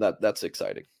that's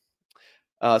exciting.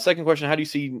 Second question, how do you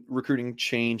see recruiting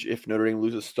change if Notre Dame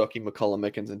loses Stuckey, McCullough,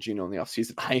 Mickens, and Gino in the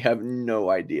offseason? I have no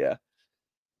idea.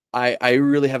 I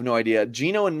really have no idea.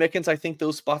 Gino and Mickens, I think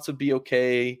those spots would be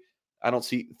okay. I don't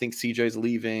think CJ's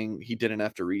leaving. He didn't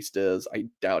after Reese does. I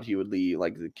doubt he would leave.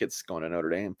 Like the kid's going to Notre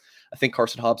Dame. I think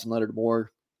Carson Hobbs and Leonard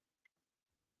Moore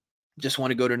just want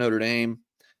to go to Notre Dame.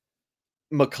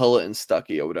 McCullough and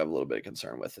Stuckey, I would have a little bit of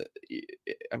concern with it.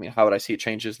 I mean, how would I see it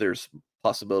changes? There's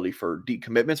possibility for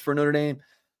decommitments for Notre Dame.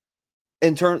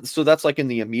 So that's like in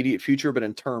the immediate future, but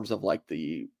in terms of like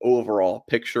the overall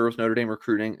picture of Notre Dame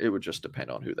recruiting, it would just depend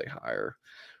on who they hire,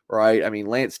 right? I mean,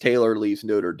 Lance Taylor leaves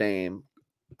Notre Dame.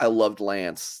 I loved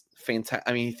Lance. Fantastic.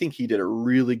 I mean, I think he did a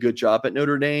really good job at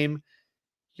Notre Dame.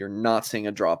 You're not seeing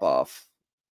a drop off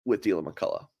with Dylan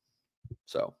McCullough.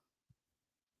 So,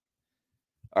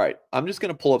 all right, I'm just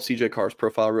going to pull up CJ Carr's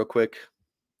profile real quick,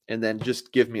 and then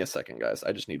just give me a second, guys.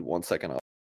 I just need 1 second.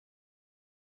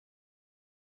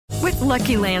 With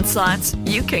Lucky Land Slots,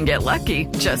 you can get lucky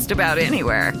just about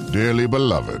anywhere. Dearly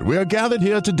beloved, we are gathered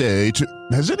here today to...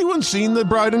 Has anyone seen the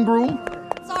bride and groom?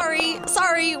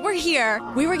 Sorry, we're here.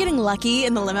 We were getting lucky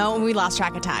in the limo and we lost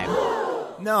track of time.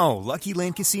 No, Lucky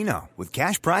Land Casino, with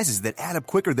cash prizes that add up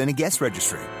quicker than a guest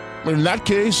registry. In that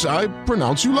case, I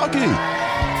pronounce you lucky.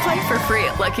 Play for free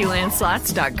at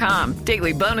LuckyLandSlots.com.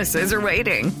 Daily bonuses are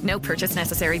waiting. No purchase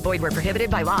necessary. Void where prohibited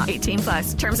by law.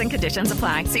 18+. Terms and conditions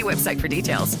apply. See website for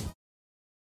details.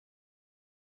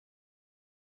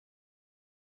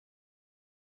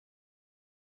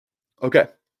 Okay.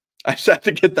 I just had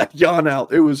to get that yawn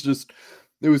out. It was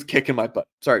kicking my butt.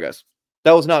 Sorry, guys.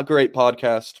 That was not great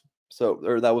podcast.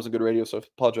 Or that wasn't good radio, so I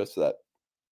apologize for that.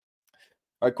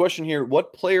 All right, question here.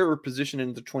 What player or position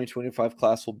in the 2025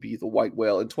 class will be the white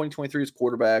whale? In 2023 is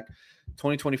quarterback.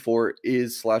 2024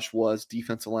 is/was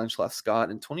defensive line / Scott.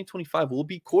 And 2025 will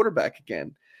be quarterback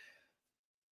again.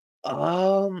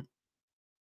 I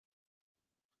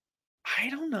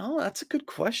don't know. That's a good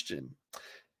question.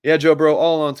 Yeah, Joe Bro,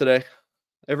 all alone today.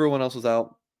 Everyone else was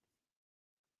out.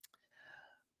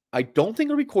 I don't think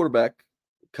it'll be quarterback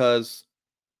because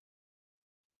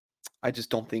I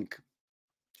just don't think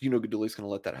Goodouli's going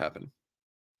to let that happen.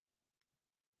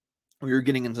 When you're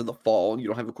getting into the fall and you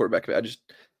don't have a quarterback,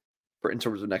 in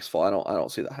terms of next fall, I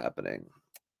don't see that happening.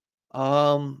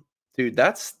 Dude,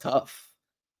 that's tough.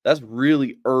 That's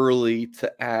really early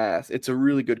to ask. It's a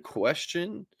really good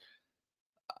question.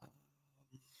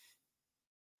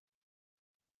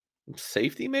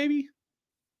 Safety, maybe?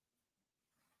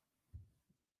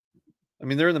 I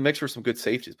mean, they're in the mix for some good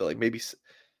safeties, but like maybe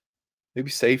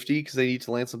safety because they need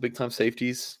to land some big time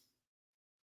safeties.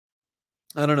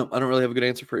 I don't know. I don't really have a good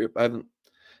answer for you.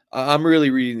 I'm really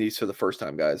reading these for the first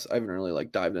time, guys. I haven't really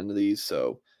like dived into these,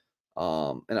 so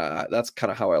that's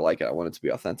kind of how I like it. I want it to be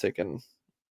authentic and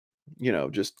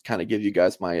just kind of give you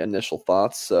guys my initial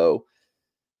thoughts. So,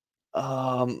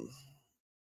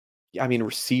 yeah, I mean,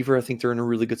 receiver, I think they're in a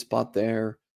really good spot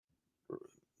there.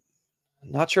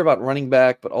 Not sure about running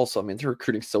back, but also, I mean, they're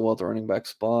recruiting so well at the running back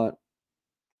spot.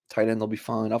 Tight end, they'll be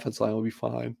fine. Offensive line will be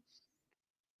fine.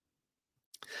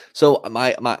 So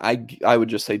I would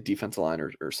just say defensive line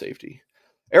or safety.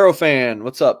 Arrow fan,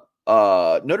 what's up?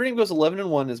 Notre Dame goes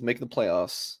 11-1, is making the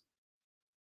playoffs.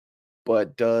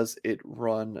 But does it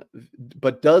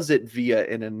via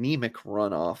an anemic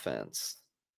run offense?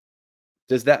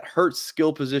 Does that hurt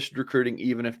skill position recruiting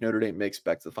even if Notre Dame makes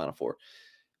back to the Final Four?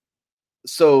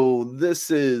 So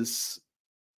this is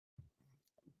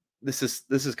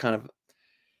kind of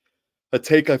a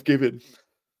take I've given.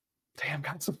 Damn,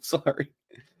 guys, I'm sorry.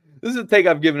 This is a take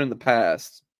I've given in the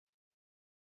past.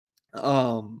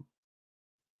 If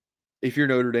you're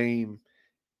Notre Dame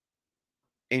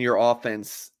and your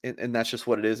offense, and that's just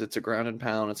what it is, it's a ground and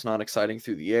pound. It's not exciting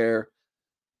through the air.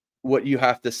 What you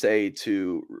have to say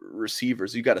to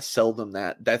receivers, you got to sell them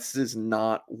that this is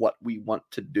not what we want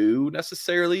to do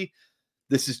necessarily.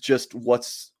 This is just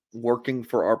what's working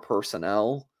for our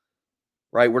personnel,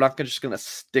 right? We're not just going to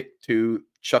stick to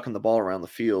chucking the ball around the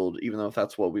field, even though if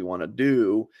that's what we want to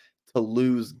do, to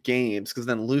lose games, because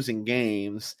then losing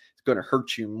games is going to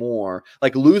hurt you more.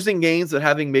 Like losing games that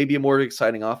having maybe a more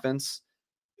exciting offense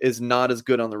is not as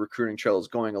good on the recruiting trail as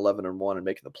going 11-1 and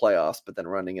making the playoffs, but then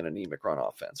running an anemic run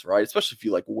offense, right? Especially if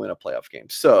you like win a playoff game.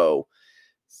 So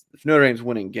if Notre Dame's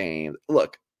winning games,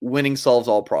 look, winning solves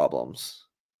all problems,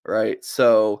 right?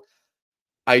 So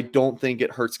I don't think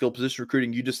it hurts skill position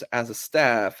recruiting. You just, as a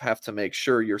staff, have to make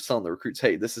sure you're selling the recruits,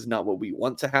 hey, this is not what we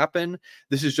want to happen.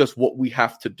 This is just what we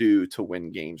have to do to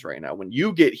win games right now. When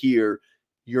you get here,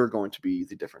 you're going to be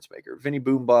the difference maker. Vinny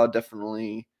Boomba,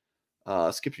 definitely.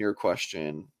 Skipping your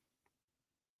question.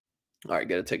 All right,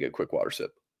 got to take a quick water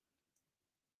sip.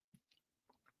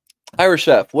 Irish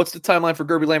Chef, what's the timeline for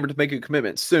Gerby Lambert to make a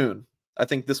commitment? Soon. I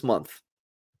think this month.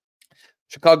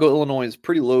 Chicago, Illinois is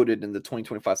pretty loaded in the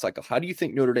 2025 cycle. How do you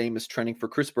think Notre Dame is trending for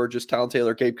Chris Burgess, Talon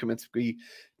Taylor, Gabe Kaminsky,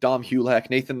 Dom Hulak,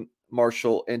 Nathan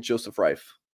Marshall, and Joseph Reif?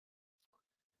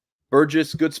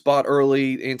 Burgess, good spot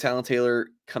early, and Talon Taylor.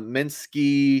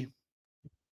 Kaminsky,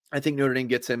 I think Notre Dame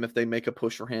gets him if they make a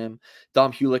push for him.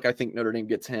 Dom Hulak, I think Notre Dame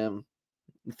gets him.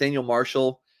 Nathaniel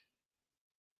Marshall.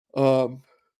 Sorry.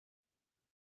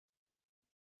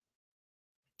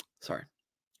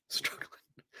 Struggling.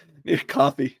 Need a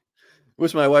coffee.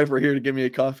 Wish my wife were here to give me a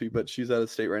coffee, but she's out of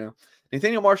state right now.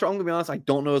 Nathaniel Marshall, I'm going to be honest, I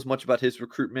don't know as much about his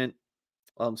recruitment,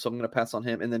 so I'm going to pass on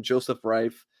him. And then Joseph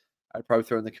Reif, I'd probably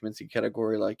throw in the Kaminsky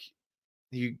category. Like,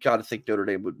 you got to think Notre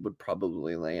Dame would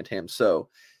probably land him. So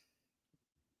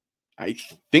I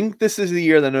think this is the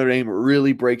year that Notre Dame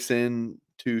really breaks in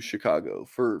to Chicago.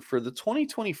 For the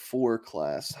 2024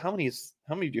 class, how many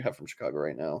do you have from Chicago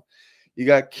right now? You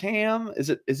got Cam. Is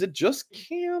it just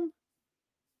Cam?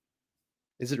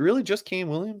 Is it really just Cam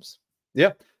Williams?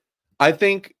 Yeah. I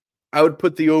think I would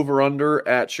put the over-under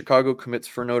at Chicago commits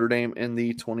for Notre Dame in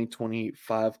the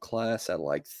 2025 class at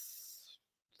like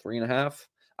 3.5.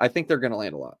 I think they're going to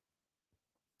land a lot.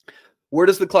 Where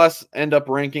does the class end up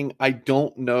ranking? I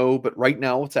don't know, but right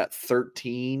now it's at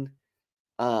 13.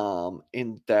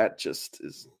 And that just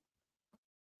is,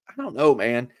 I don't know,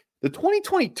 man. The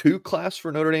 2022 class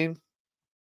for Notre Dame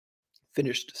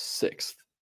finished 6th.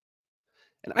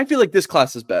 And I feel like this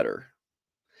class is better.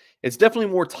 It's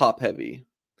definitely more top heavy.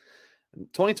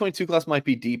 2022 class might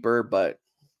be deeper, but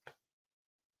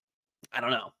I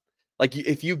don't know. Like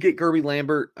if you get Gerby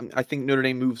Lambert, I think Notre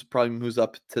Dame probably moves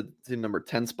up to the number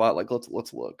 10 spot. Like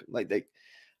let's look. Like I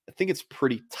think it's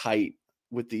pretty tight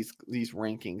with these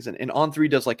rankings. And On3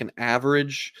 does like an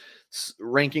average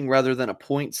ranking rather than a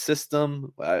point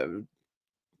system. I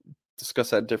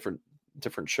discussed that different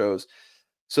shows.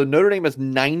 So Notre Dame has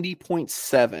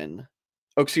 90.7.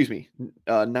 Oh, excuse me,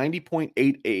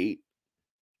 90.88.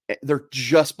 They're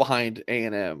just behind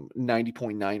A&M,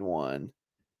 90.91.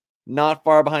 Not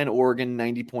far behind Oregon,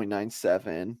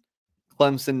 90.97.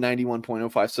 Clemson,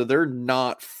 91.05. So they're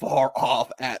not far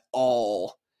off at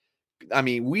all. I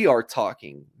mean, we are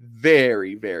talking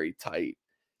very, very tight.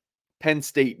 Penn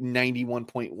State,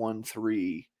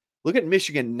 91.13. Look at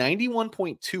Michigan,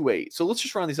 91.28. So let's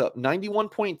just round these up.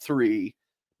 91.3.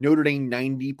 Notre Dame,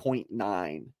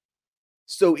 90.9.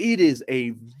 So it is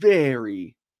a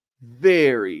very,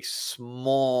 very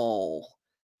small.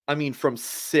 I mean, from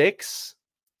 6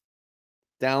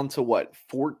 down to what,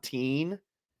 14?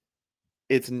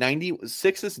 It's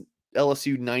 96 is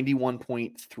LSU,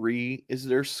 91.3 is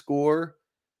their score,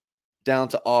 down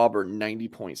to Auburn,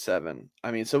 90.7.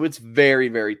 I mean, so it's very,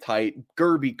 very tight.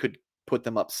 Gerby could put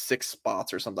them up 6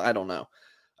 spots or something. I don't know.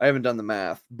 I haven't done the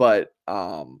math, but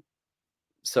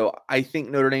so I think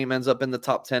Notre Dame ends up in the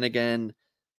top 10 again.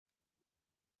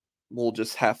 We'll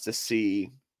just have to see.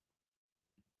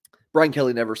 Brian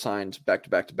Kelly never signed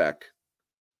back-to-back-to-back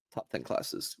top 10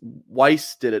 classes.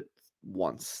 Weiss did it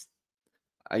once.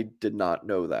 I did not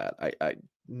know that. I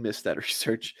missed that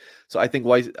research. So I think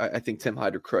Weiss, I think Tim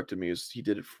Hyder corrected me. He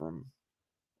did it from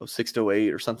 06 to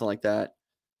 08 or something like that.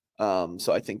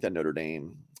 So I think that Notre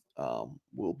Dame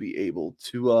will be able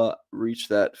to reach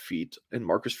that feat in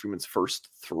Marcus Freeman's first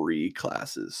 3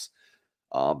 classes.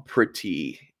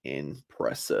 Pretty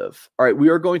impressive. All right, we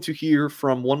are going to hear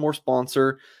from one more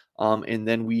sponsor, and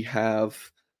then we have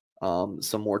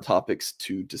some more topics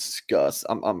to discuss.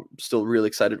 I'm still really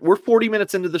excited. We're 40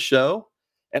 minutes into the show,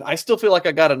 and I still feel like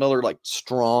I got another like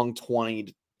strong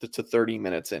 20 to 30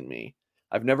 minutes in me.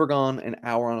 I've never gone an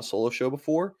hour on a solo show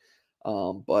before,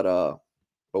 but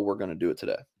we're going to do it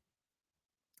today.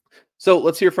 So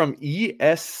let's hear from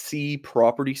ESC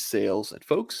Property Sales. And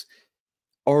folks,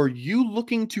 are you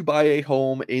looking to buy a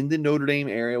home in the Notre Dame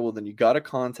area? Well, then you got to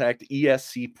contact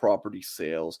ESC Property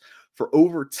Sales. For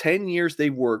over 10 years,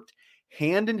 they worked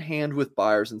hand in hand with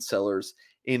buyers and sellers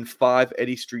in 5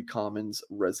 Eddy Street Commons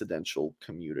residential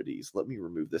communities. Let me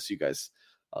remove this so you guys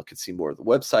can see more of the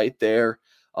website there.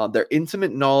 Their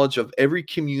intimate knowledge of every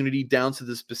community down to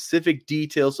the specific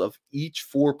details of each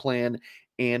floor plan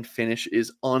and finish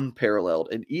is unparalleled.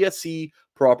 And ESC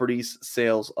Property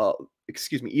Sales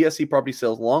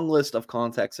long list of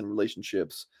contacts and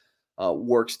relationships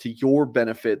works to your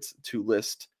benefits to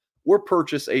list or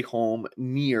purchase a home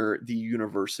near the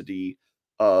University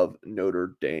of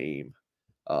Notre Dame.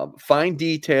 Find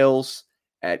details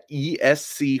at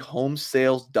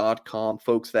eschomesales.com.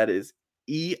 Folks, that is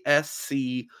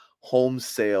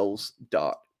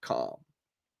eschomesales.com.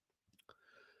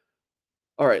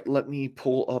 All right, let me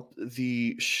pull up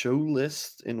the show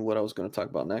list and what I was going to talk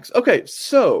about next. Okay,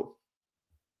 so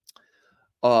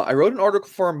I wrote an article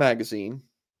for our magazine,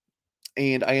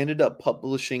 and I ended up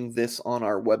publishing this on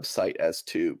our website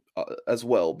as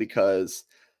well, because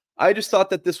I just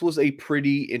thought that this was a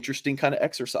pretty interesting kind of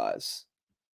exercise.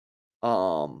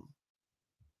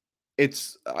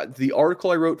 It's the article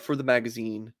I wrote for the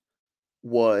magazine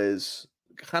was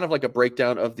kind of like a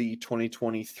breakdown of the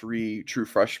 2023 true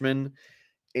freshmen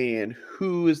and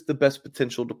who is the best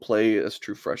potential to play as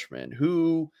true freshmen,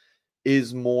 who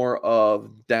is more of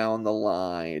down the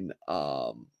line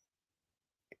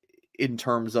in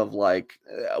terms of like,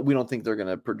 we don't think they're going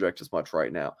to project as much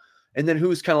right now. And then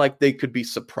who's kind of like they could be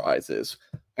surprises.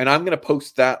 And I'm going to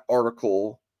post that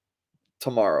article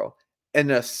tomorrow. And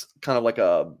this kind of like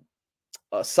a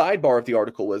sidebar of the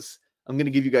article was, I'm going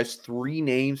to give you guys 3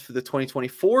 names for the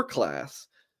 2024 class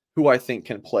who I think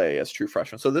can play as true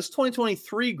freshmen. So this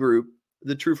 2023 group,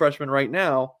 the true freshmen right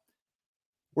now,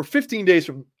 we're 15 days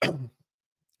from, the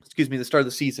start of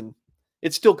the season.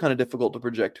 It's still kind of difficult to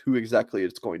project who exactly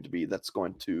it's going to be that's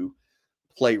going to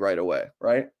play right away,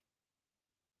 right?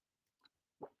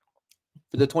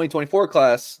 For the 2024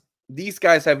 class, these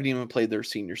guys haven't even played their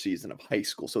senior season of high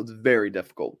school, so it's very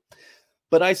difficult.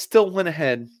 But I still went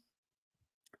ahead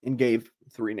and gave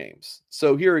 3 names.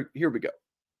 So here we go.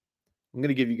 I'm going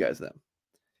to give you guys them.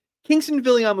 Kingston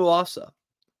Viliamuasa.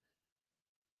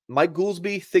 Mike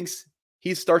Goolsby thinks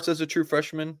he starts as a true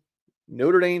freshman.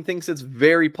 Notre Dame thinks it's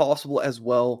very possible as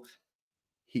well.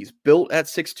 He's built at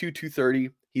 6'2", 230.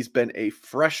 He's been a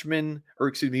freshman,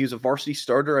 he was a varsity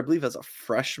starter, I believe, as a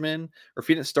freshman. Or if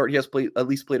he didn't start, he has at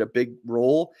least played a big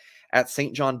role at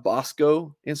St. John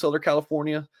Bosco in Southern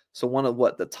California. So one of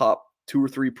the top 2 or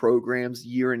 3 programs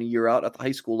year in and year out at the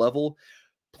high school level,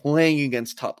 playing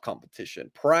against top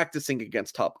competition, practicing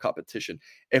against top competition.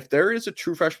 If there is a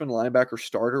true freshman linebacker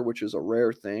starter, which is a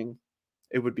rare thing,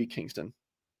 it would be Kingston.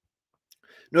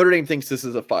 Notre Dame thinks this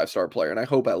is a 5-star player, and I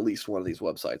hope at least one of these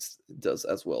websites does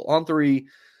as well. On3,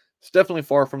 it's definitely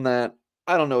far from that.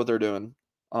 I don't know what they're doing.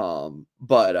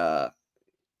 But I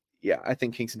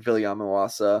think Kingston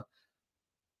Viliamu-Asa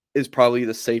is probably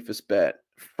the safest bet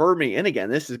for me. And again,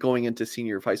 this is going into senior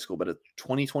year of high school, but a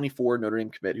 2024 Notre Dame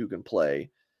commit who can play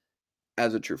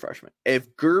as a true freshman.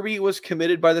 If Gerby was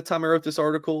committed by the time I wrote this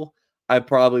article, I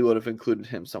probably would have included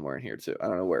him somewhere in here too. I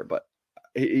don't know where, but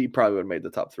he probably would have made the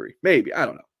top 3. Maybe. I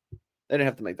don't know. They didn't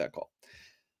have to make that call.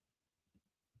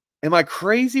 Am I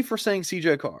crazy for saying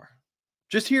CJ Carr?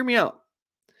 Just hear me out.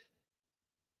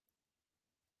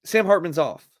 Sam Hartman's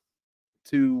off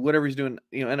to whatever he's doing,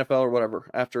 NFL or whatever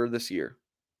after this year.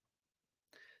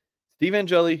 Steve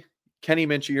Angeli, Kenny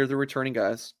Minchie are the returning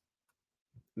guys.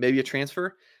 Maybe a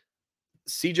transfer.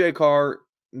 CJ Carr,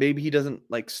 maybe he doesn't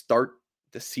start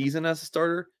the season as a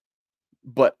starter,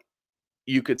 but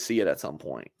you could see it at some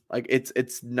point.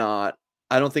 It's not,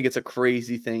 I don't think it's a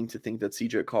crazy thing to think that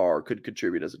CJ Carr could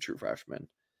contribute as a true freshman.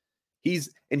 He's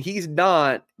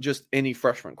not just any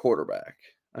freshman quarterback.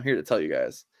 I'm here to tell you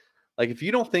guys. If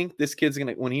you don't think this kid's going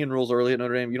to, when he enrolls early at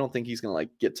Notre Dame, you don't think he's going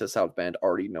to get to South Bend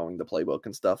already knowing the playbook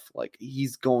and stuff.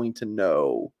 He's going to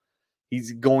know,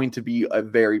 he's going to be a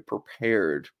very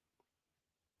prepared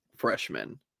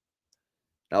freshman.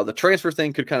 Now, the transfer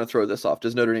thing could kind of throw this off.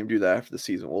 Does Notre Dame do that after the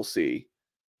season? We'll see.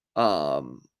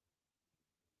 But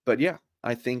yeah,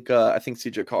 I think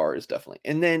CJ Carr is definitely.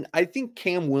 And then I think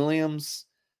Cam Williams,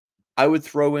 I would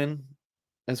throw in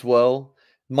as well.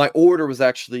 My order was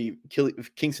actually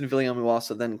Kingston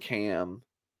Viliamu-Asa, then Cam.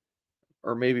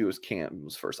 Or maybe it was Cam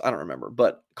was first. I don't remember.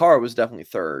 But Carr was definitely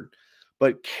third.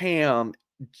 But Cam,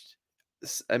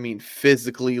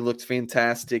 physically looked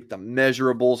fantastic. The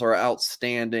measurables are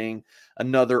outstanding.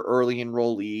 Another early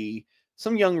enrollee.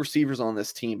 Some young receivers on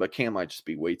this team, but Cam might just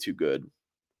be way too good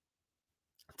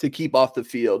to keep off the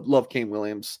field. Love Cam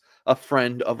Williams, a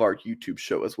friend of our YouTube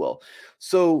show as well.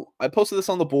 So I posted this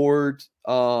on the board.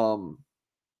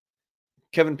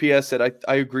 Kevin P.S. said,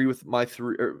 I agree with my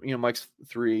 3, or, Mike's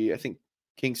 3. I think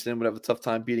Kingston would have a tough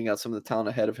time beating out some of the talent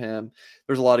ahead of him.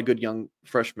 There's a lot of good young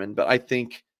freshmen, but I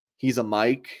think he's a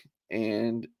Mike.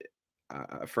 And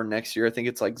for next year, I think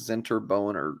it's Zinter,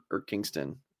 Bowen, or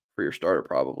Kingston for your starter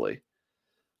probably.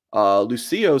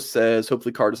 Lucio says,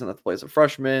 hopefully Carr doesn't have to play as a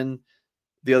freshman.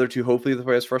 The other 2, hopefully they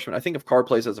play as freshmen. I think if Carr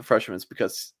plays as a freshman, it's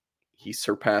because he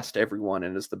surpassed everyone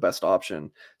and is the best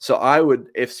option. So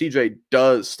if CJ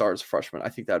does start as a freshman, I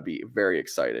think that'd be very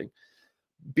exciting.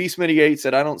 Beast Mitigate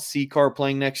said, I don't see Carr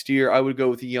playing next year. I would go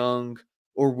with Young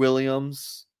or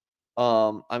Williams.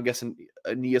 I'm guessing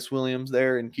Aeneas Williams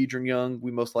there and Keedron Young.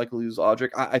 We most likely lose Audric.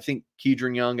 I think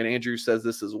Keedron Young, and Andrew says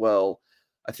this as well.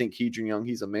 I think Keedron Young,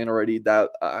 he's a man already.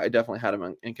 That I definitely had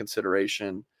him in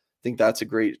consideration. I think that's a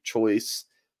great choice.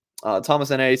 Thomas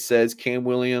N.A. says Cam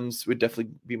Williams would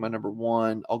definitely be my number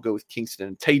 1. I'll go with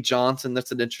Kingston. Tay Johnson,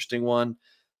 that's an interesting one.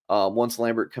 Once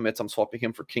Lambert commits, I'm swapping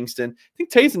him for Kingston. I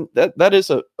think Tay's that is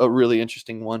a really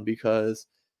interesting one because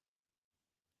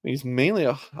he's mainly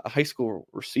a high school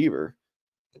receiver.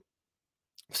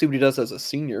 See what he does as a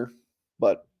senior,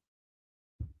 but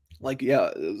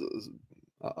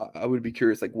I would be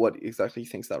curious what exactly he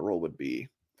thinks that role would be.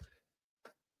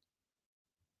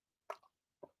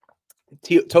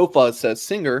 Tofa says,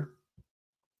 Singer,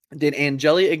 did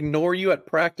Angeli ignore you at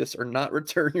practice or not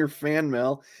return your fan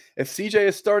mail? If CJ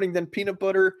is starting, then Peanut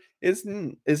Butter is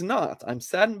not. I'm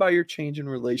saddened by your change in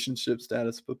relationship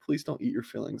status, but please don't eat your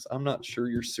feelings. I'm not sure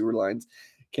your sewer lines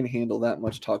can handle that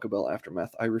much Taco Bell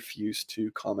aftermath. I refuse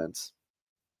to comment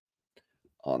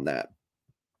on that.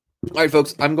 All right,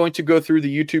 folks, I'm going to go through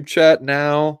the YouTube chat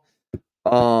now.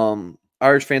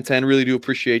 Irish Fan 10, really do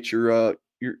appreciate your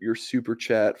super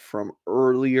chat from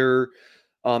earlier.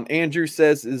 Andrew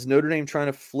says, is Notre Dame trying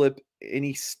to flip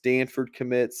any Stanford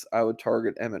commits? I would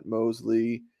target Emmett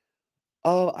Mosley.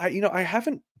 I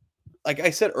haven't, like I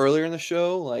said earlier in the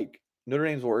show, Notre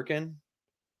Dame's working.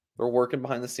 They're working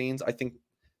behind the scenes. I think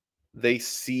they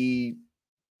see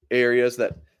areas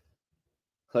that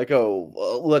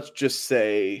let's just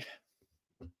say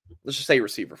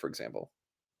receiver, for example.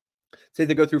 Say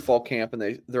they go through fall camp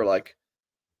and they're like,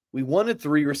 we wanted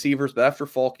 3 receivers, but after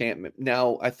fall camp,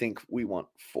 now I think we want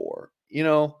 4.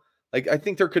 I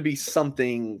think there could be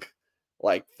something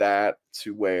like that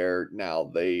to where now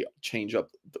they change up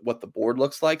what the board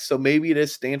looks like. So maybe it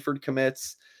is Stanford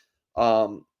commits,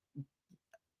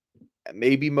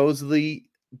 maybe Mosley,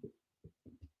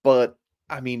 but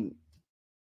I mean,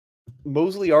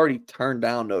 Mosley already turned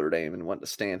down Notre Dame and went to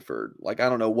Stanford. Like, I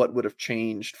don't know what would have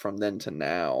changed from then to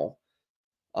now.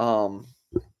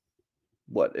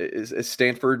 What is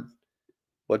Stanford?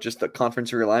 What, just the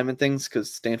conference realignment things?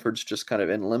 Because Stanford's just kind of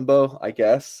in limbo, I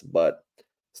guess. But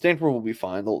Stanford will be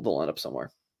fine. They'll end up somewhere.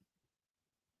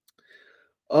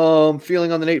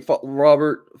 Feeling on the Nate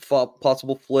Robert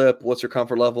possible flip. What's your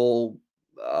comfort level?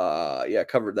 Yeah,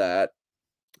 covered that.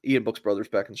 Ian Book's brother's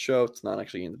back in the show. It's not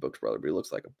actually Ian the Book's brother, but he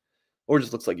looks like him. Or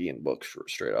just looks like Ian Book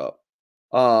straight up.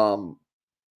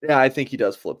 Yeah, I think he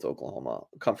does flip to Oklahoma.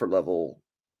 Comfort level.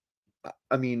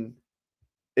 I mean,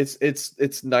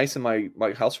 it's nice in my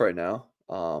house right now.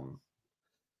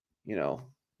 You know,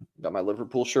 got my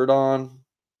Liverpool shirt on.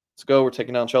 Let's go. We're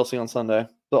taking down Chelsea on Sunday.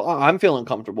 So I'm feeling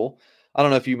comfortable. I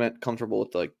don't know if you meant comfortable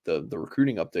with like the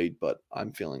recruiting update, but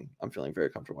I'm feeling very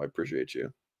comfortable. I appreciate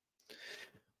you.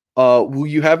 Will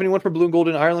you have anyone for Blue and Gold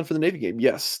in Ireland for the Navy game?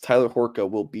 Yes, Tyler Horka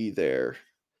will be there.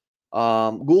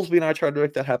 Goolsby and I tried to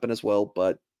make that happen as well,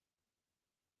 but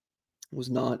was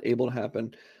not able to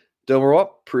happen. Delmer,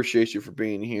 appreciate you for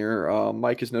being here.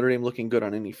 Mike, is Notre Dame looking good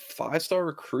on any 5-star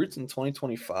recruits in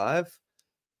 2025?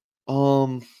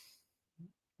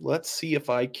 Let's see if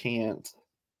I can't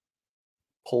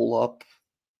pull up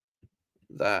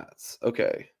that.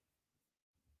 Okay.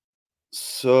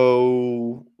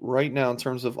 So right now, in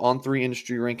terms of On3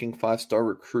 industry ranking 5-star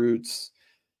recruits,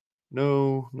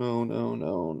 no.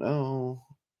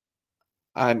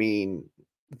 I mean,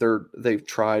 they're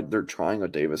trying a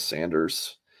Davis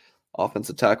Sanders,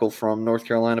 offensive tackle from North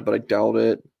Carolina, but I doubt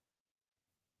it.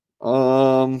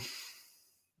 No,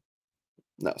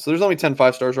 so there's only 10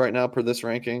 5-stars right now per this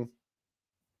ranking.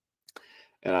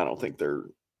 And I don't think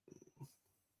don't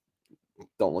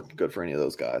look good for any of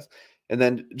those guys. And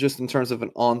then just in terms of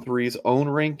an On3's own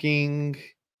ranking,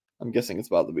 I'm guessing it's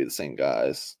about to be the same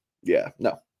guys. Yeah,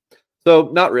 no. So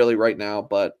not really right now,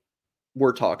 but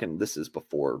we're talking, this is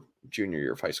before junior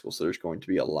year of high school, so there's going to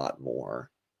be a lot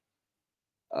more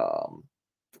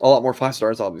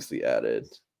 5-stars obviously added.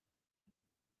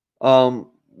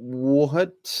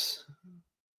 What?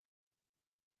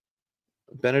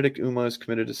 Benedict Uma is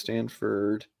committed to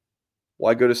Stanford.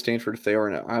 Why go to Stanford if they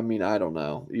are now? I mean, I don't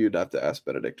know. You'd have to ask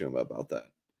Benedict Uma about that.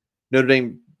 Notre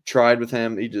Dame tried with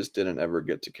him. He just didn't ever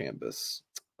get to campus.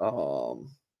 So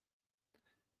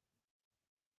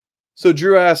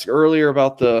Drew asked earlier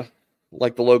about the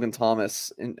Logan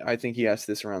Thomas, and I think he asked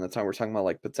this around the time we're talking about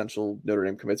like potential Notre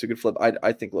Dame commits who could flip.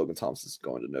 I think Logan Thomas is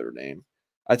going to Notre Dame.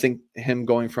 I think him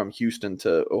going from Houston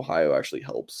to Ohio actually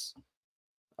helps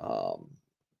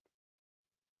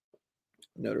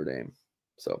Notre Dame.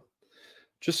 So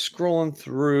just scrolling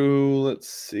through, let's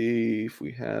see if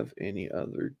we have any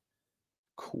other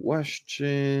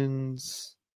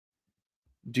questions.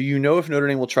 Do you know if Notre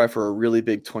Dame will try for a really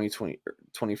big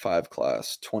 2025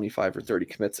 class, 25 or 30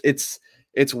 commits? It's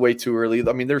way too early.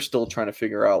 I mean, they're still trying to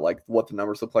figure out like what the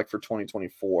numbers look like for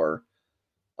 2024.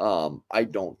 I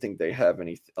don't think they have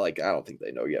any, I don't think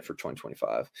they know yet for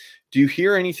 2025. Do you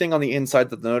hear anything on the inside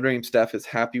that the Notre Dame staff is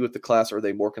happy with the class? Or are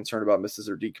they more concerned about misses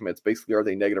or decommits? Basically, are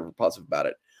they negative or positive about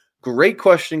it? Great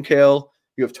question, Kale.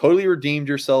 You have totally redeemed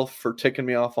yourself for ticking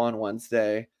me off on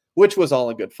Wednesday, which was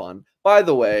all in good fun. By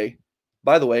the way,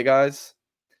 guys,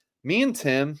 me and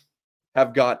Tim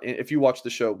have got, if you watch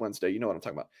the show Wednesday, you know what I'm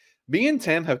talking about. Me and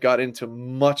Tim have got into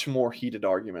much more heated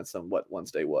arguments than what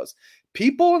Wednesday was.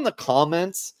 People in the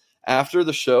comments after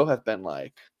the show have been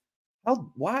like,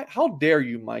 how dare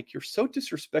you, Mike? You're so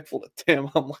disrespectful to Tim.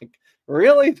 I'm like,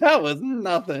 really? That was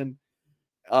nothing.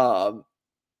 And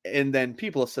then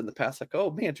people have said in the past, like,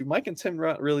 oh man, do Mike and Tim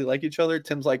really like each other?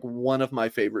 Tim's like one of my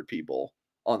favorite people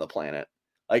on the planet.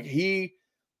 Like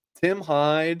Tim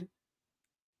Hyde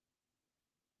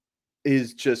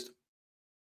is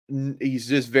he's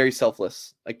just very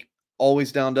selfless, like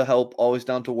always down to help, always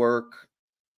down to work.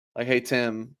 Like, hey,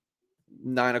 Tim,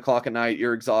 9:00 at night,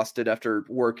 you're exhausted after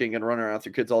working and running around with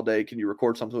your kids all day. Can you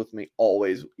record something with me?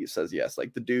 Always, he says yes.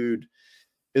 Like, the dude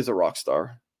is a rock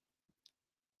star.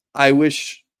 I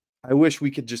wish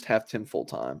we could just have Tim full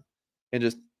time and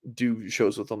just do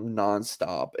shows with him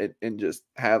nonstop and just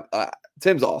have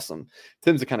Tim's awesome.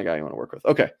 Tim's the kind of guy you want to work with.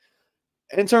 Okay.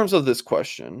 In terms of this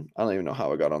question, I don't even know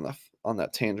how I got on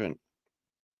that tangent.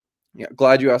 Yeah,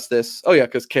 glad you asked this. Oh yeah,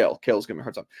 because Kale's giving me a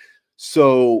hard time.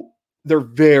 So they're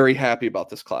very happy about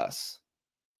this class.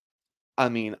 I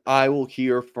mean, I will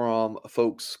hear from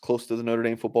folks close to the Notre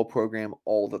Dame football program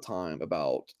all the time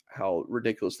about how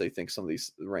ridiculous they think some of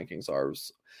these rankings are.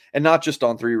 And not just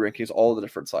on 3 rankings, all the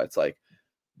different sites. Like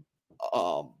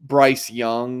Bryce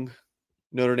Young,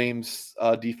 Notre Dame's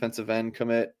defensive end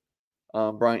commit,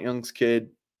 Bryant Young's kid,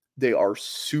 they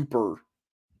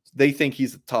think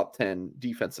he's a top 10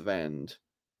 defensive end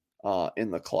in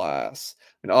the class.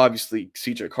 And obviously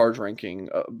CJ Card's ranking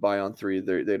by on 3,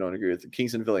 they don't agree with it.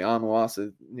 Kingston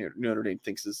Villianwasa, Notre Dame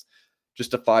thinks is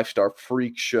just a 5-star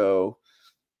freak show.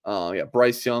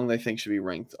 Bryce Young they think should be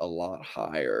ranked a lot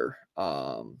higher.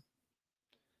 Cole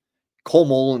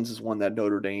Mullins is one that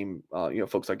Notre Dame,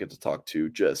 folks I get to talk to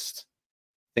just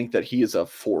think that he is a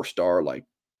 4-star, like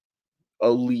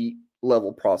elite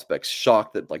level prospects.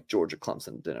 Shocked that like Georgia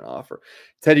Clemson didn't offer.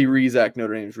 Teddy Rizak,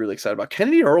 Notre Dame's really excited about.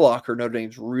 Kennedy Urlacher, Notre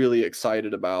Dame's really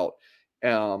excited about.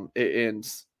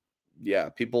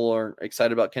 People aren't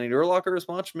excited about Kennedy Urlacher as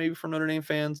much, maybe from Notre Dame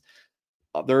fans.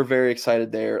 They're very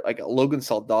excited there. Like Logan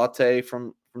Saldate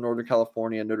from Northern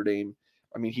California, Notre Dame.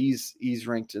 I mean, he's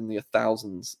ranked in the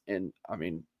thousands, and I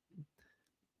mean,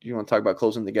 you want to talk about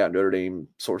closing the gap? Notre Dame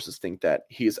sources think that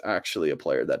he is actually a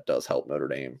player that does help Notre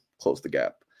Dame close the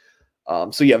gap.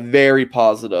 Very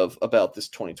positive about this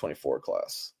 2024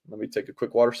 class. Let me take a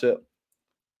quick water sip.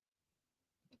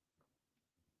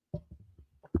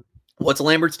 What's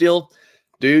Lambert's deal?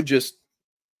 Dude, just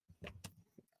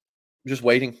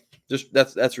waiting.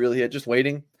 That's really it. Just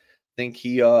waiting. I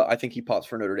think he pops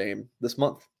for Notre Dame this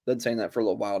month. Been saying that for a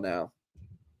little while now.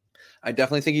 I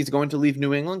definitely think he's going to leave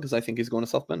New England because I think he's going to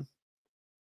South Bend.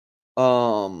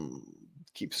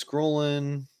 Keep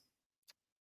scrolling.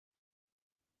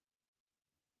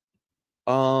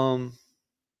 So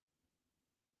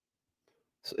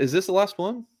is this the last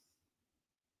one?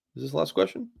 Is this the last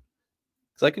question?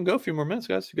 Because I can go a few more minutes,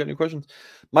 guys. If you got any questions,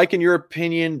 Mike, in your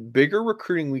opinion, bigger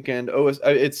recruiting weekend?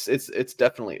 It's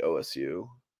definitely OSU.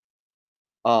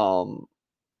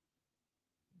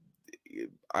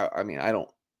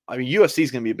 USC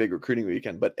is going to be a big recruiting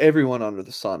weekend, but everyone under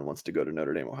the sun wants to go to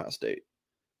Notre Dame, Ohio State.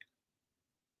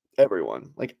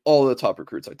 Everyone, like all the top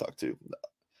recruits I talk to.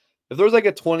 If there's like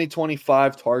a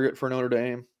 2025 target for Notre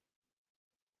Dame,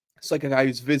 it's like a guy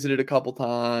who's visited a couple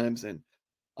times, and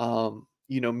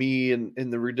me and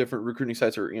the different recruiting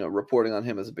sites are reporting on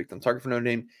him as a big time target for Notre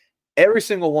Dame. Every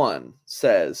single one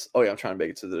says, "Oh yeah, I'm trying to make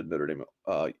it to the Notre Dame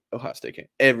Ohio State game."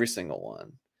 Every single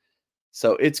one.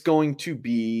 So it's going to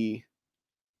be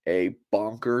a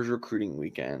bonkers recruiting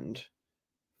weekend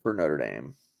for Notre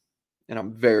Dame, and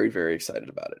I'm very, very excited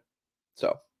about it.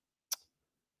 So,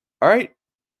 all right.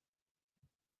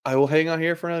 I will hang out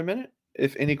here for another minute.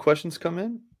 If any questions come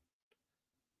in,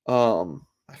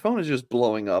 my phone is just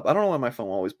blowing up. I don't know why my phone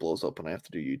always blows up when I have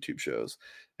to do YouTube shows.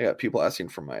 I got people asking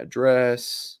for my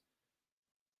address.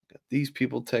 Got these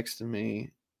people texting me.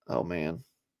 Oh man,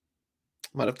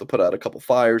 might have to put out a couple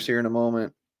fires here in a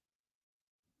moment.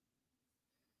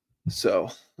 So,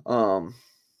 all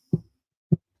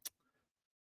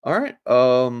right.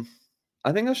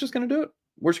 I think that's just gonna do it.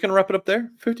 We're just gonna wrap it up there.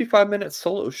 55-minute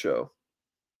solo show.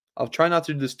 I'll try not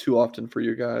to do this too often for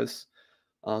you guys,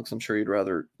 because I'm sure you'd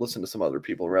rather listen to some other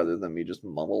people rather than me just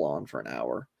mumble on for an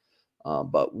hour.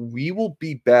 But we will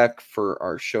be back for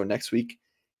our show next week.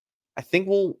 I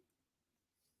think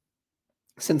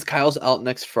since Kyle's out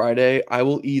next Friday, I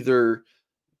will either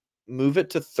move it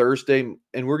to Thursday,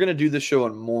 and we're going to do the show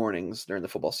on mornings during the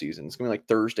football season. It's going to be like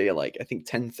Thursday at I think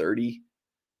 10:30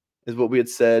 is what we had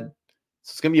said.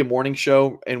 So it's going to be a morning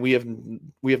show, and we have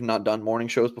not done morning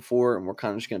shows before, and we're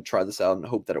kind of just going to try this out and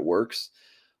hope that it works.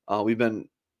 We've been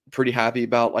pretty happy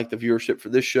about the viewership for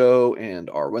this show, and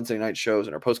our Wednesday night shows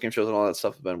and our post-game shows and all that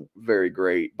stuff have been very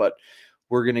great, but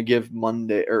we're going to give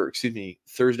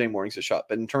Thursday mornings a shot.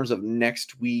 But in terms of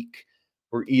next week,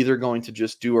 we're either going to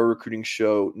just do our recruiting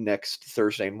show next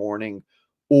Thursday morning,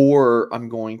 or I'm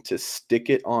going to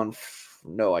stick it on.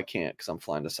 No, I can't because I'm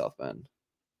flying to South Bend.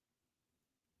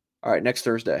 All right, next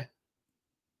Thursday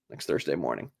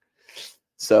morning.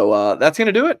 So that's going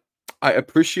to do it. I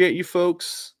appreciate you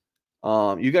folks.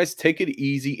 You guys take it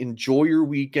easy. Enjoy your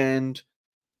weekend.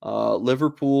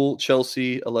 Liverpool,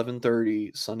 Chelsea,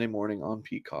 11:30 Sunday morning on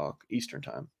Peacock Eastern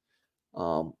time.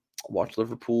 Watch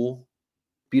Liverpool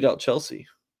beat out Chelsea.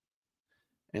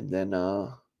 And then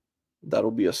that'll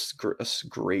be a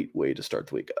great way to start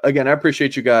the week. Again, I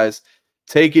appreciate you guys.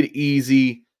 Take it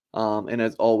easy. And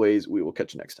as always, we will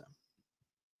catch you next time.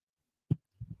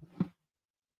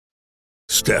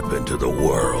 Step into the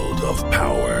world of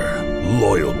power,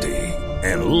 loyalty,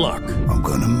 and luck. I'm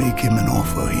gonna make him an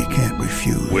offer he can't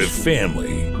refuse. With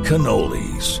family,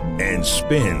 cannolis, and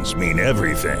spins mean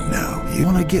everything. Now, you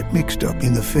wanna get mixed up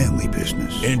in the family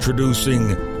business. Introducing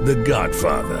The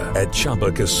Godfather at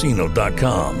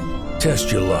ChumbaCasino.com.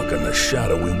 Test your luck in the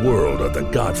shadowy world of The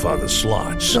Godfather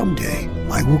slot. Someday,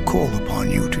 I will call upon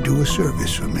you to do a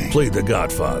service for me. Play The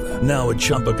Godfather now at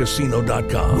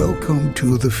ChumbaCasino.com. Welcome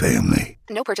to the family.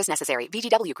 No purchase necessary.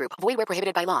 VGW Group. Void where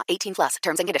prohibited by law. 18+.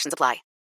 Terms and conditions apply.